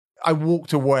 I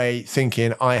walked away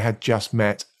thinking I had just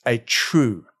met a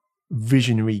true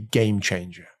visionary game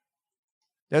changer.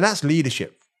 Now that's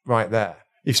leadership right there.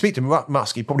 If you speak to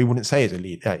Musk, he probably wouldn't say he's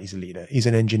a leader. He's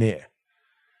an engineer.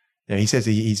 He says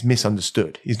he's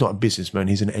misunderstood. He's not a businessman.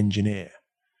 He's an engineer.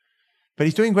 But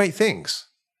he's doing great things.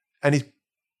 And he's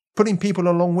putting people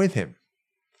along with him.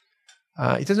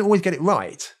 He doesn't always get it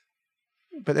right,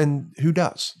 but then who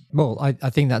does? Well, I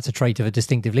think that's a trait of a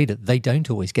distinctive leader. They don't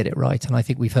always get it right. And I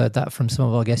think we've heard that from some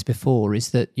of our guests before,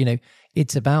 is that,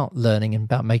 it's about learning and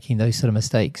about making those sort of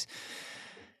mistakes.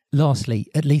 Lastly,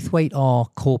 at Leithwaite, our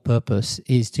core purpose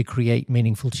is to create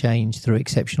meaningful change through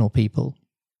exceptional people.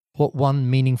 What one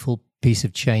meaningful piece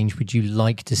of change would you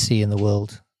like to see in the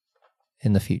world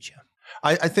in the future?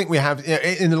 I think we have,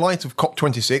 in the light of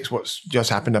COP26, what's just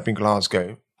happened up in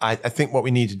Glasgow, I think what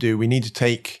we need to do, we need to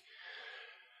take,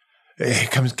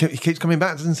 it keeps coming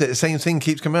back, doesn't it? The same thing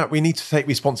keeps coming up. We need to take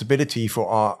responsibility for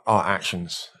our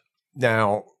actions.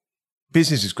 Now,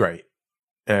 business is great.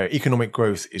 Economic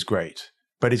growth is great,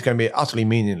 but it's going to be utterly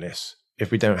meaningless if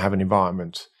we don't have an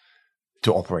environment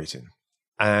to operate in.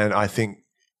 And I think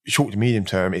short to medium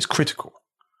term is critical.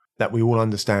 that we all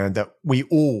understand that we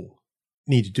all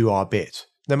need to do our bit,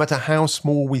 no matter how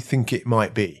small we think it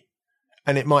might be.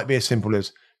 And it might be as simple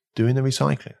as doing the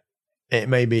recycling. It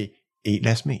may be eat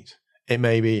less meat. It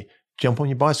may be jump on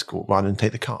your bicycle rather than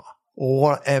take the car, or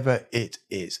whatever it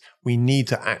is. We need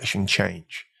to action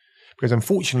change, because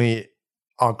unfortunately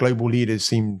our global leaders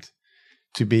seem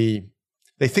to be,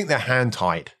 they think they're hand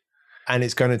tied, and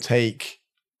it's going to take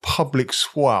public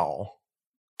swell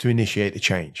to initiate the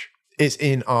change. It's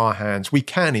in our hands. We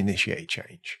can initiate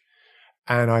change.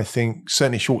 And I think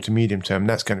certainly short to medium term,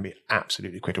 that's going to be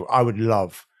absolutely critical. I would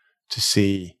love to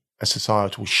see a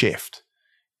societal shift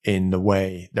in the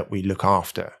way that we look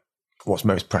after what's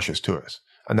most precious to us.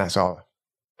 And that's our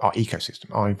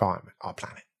ecosystem, our environment, our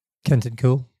planet. Kenton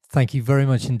Cool, thank you very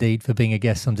much indeed for being a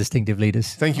guest on Distinctive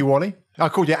Leaders. Thank you, Wally. I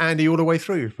called you Andy all the way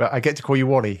through, but I get to call you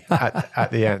Wally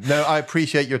at the end. No, I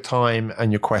appreciate your time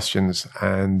and your questions.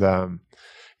 And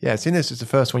seeing this is the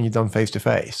first one you've done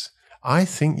face-to-face, I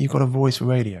think you've got a voice for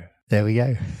radio. There we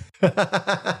go.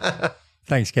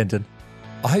 Thanks, Kenton.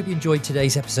 I hope you enjoyed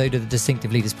today's episode of the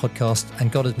Distinctive Leaders podcast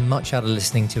and got as much out of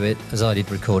listening to it as I did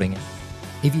recording it.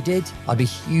 If you did, I'd be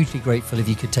hugely grateful if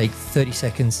you could take 30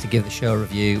 seconds to give the show a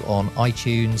review on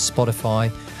iTunes,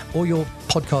 Spotify, or your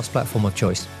podcast platform of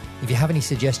choice. If you have any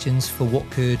suggestions for what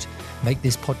could make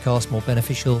this podcast more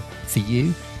beneficial for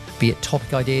you, be it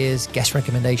topic ideas, guest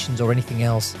recommendations, or anything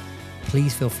else,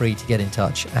 please feel free to get in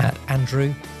touch at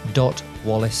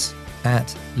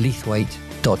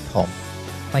andrew.wallace@leithwaite.com.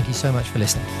 Thank you so much for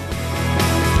listening.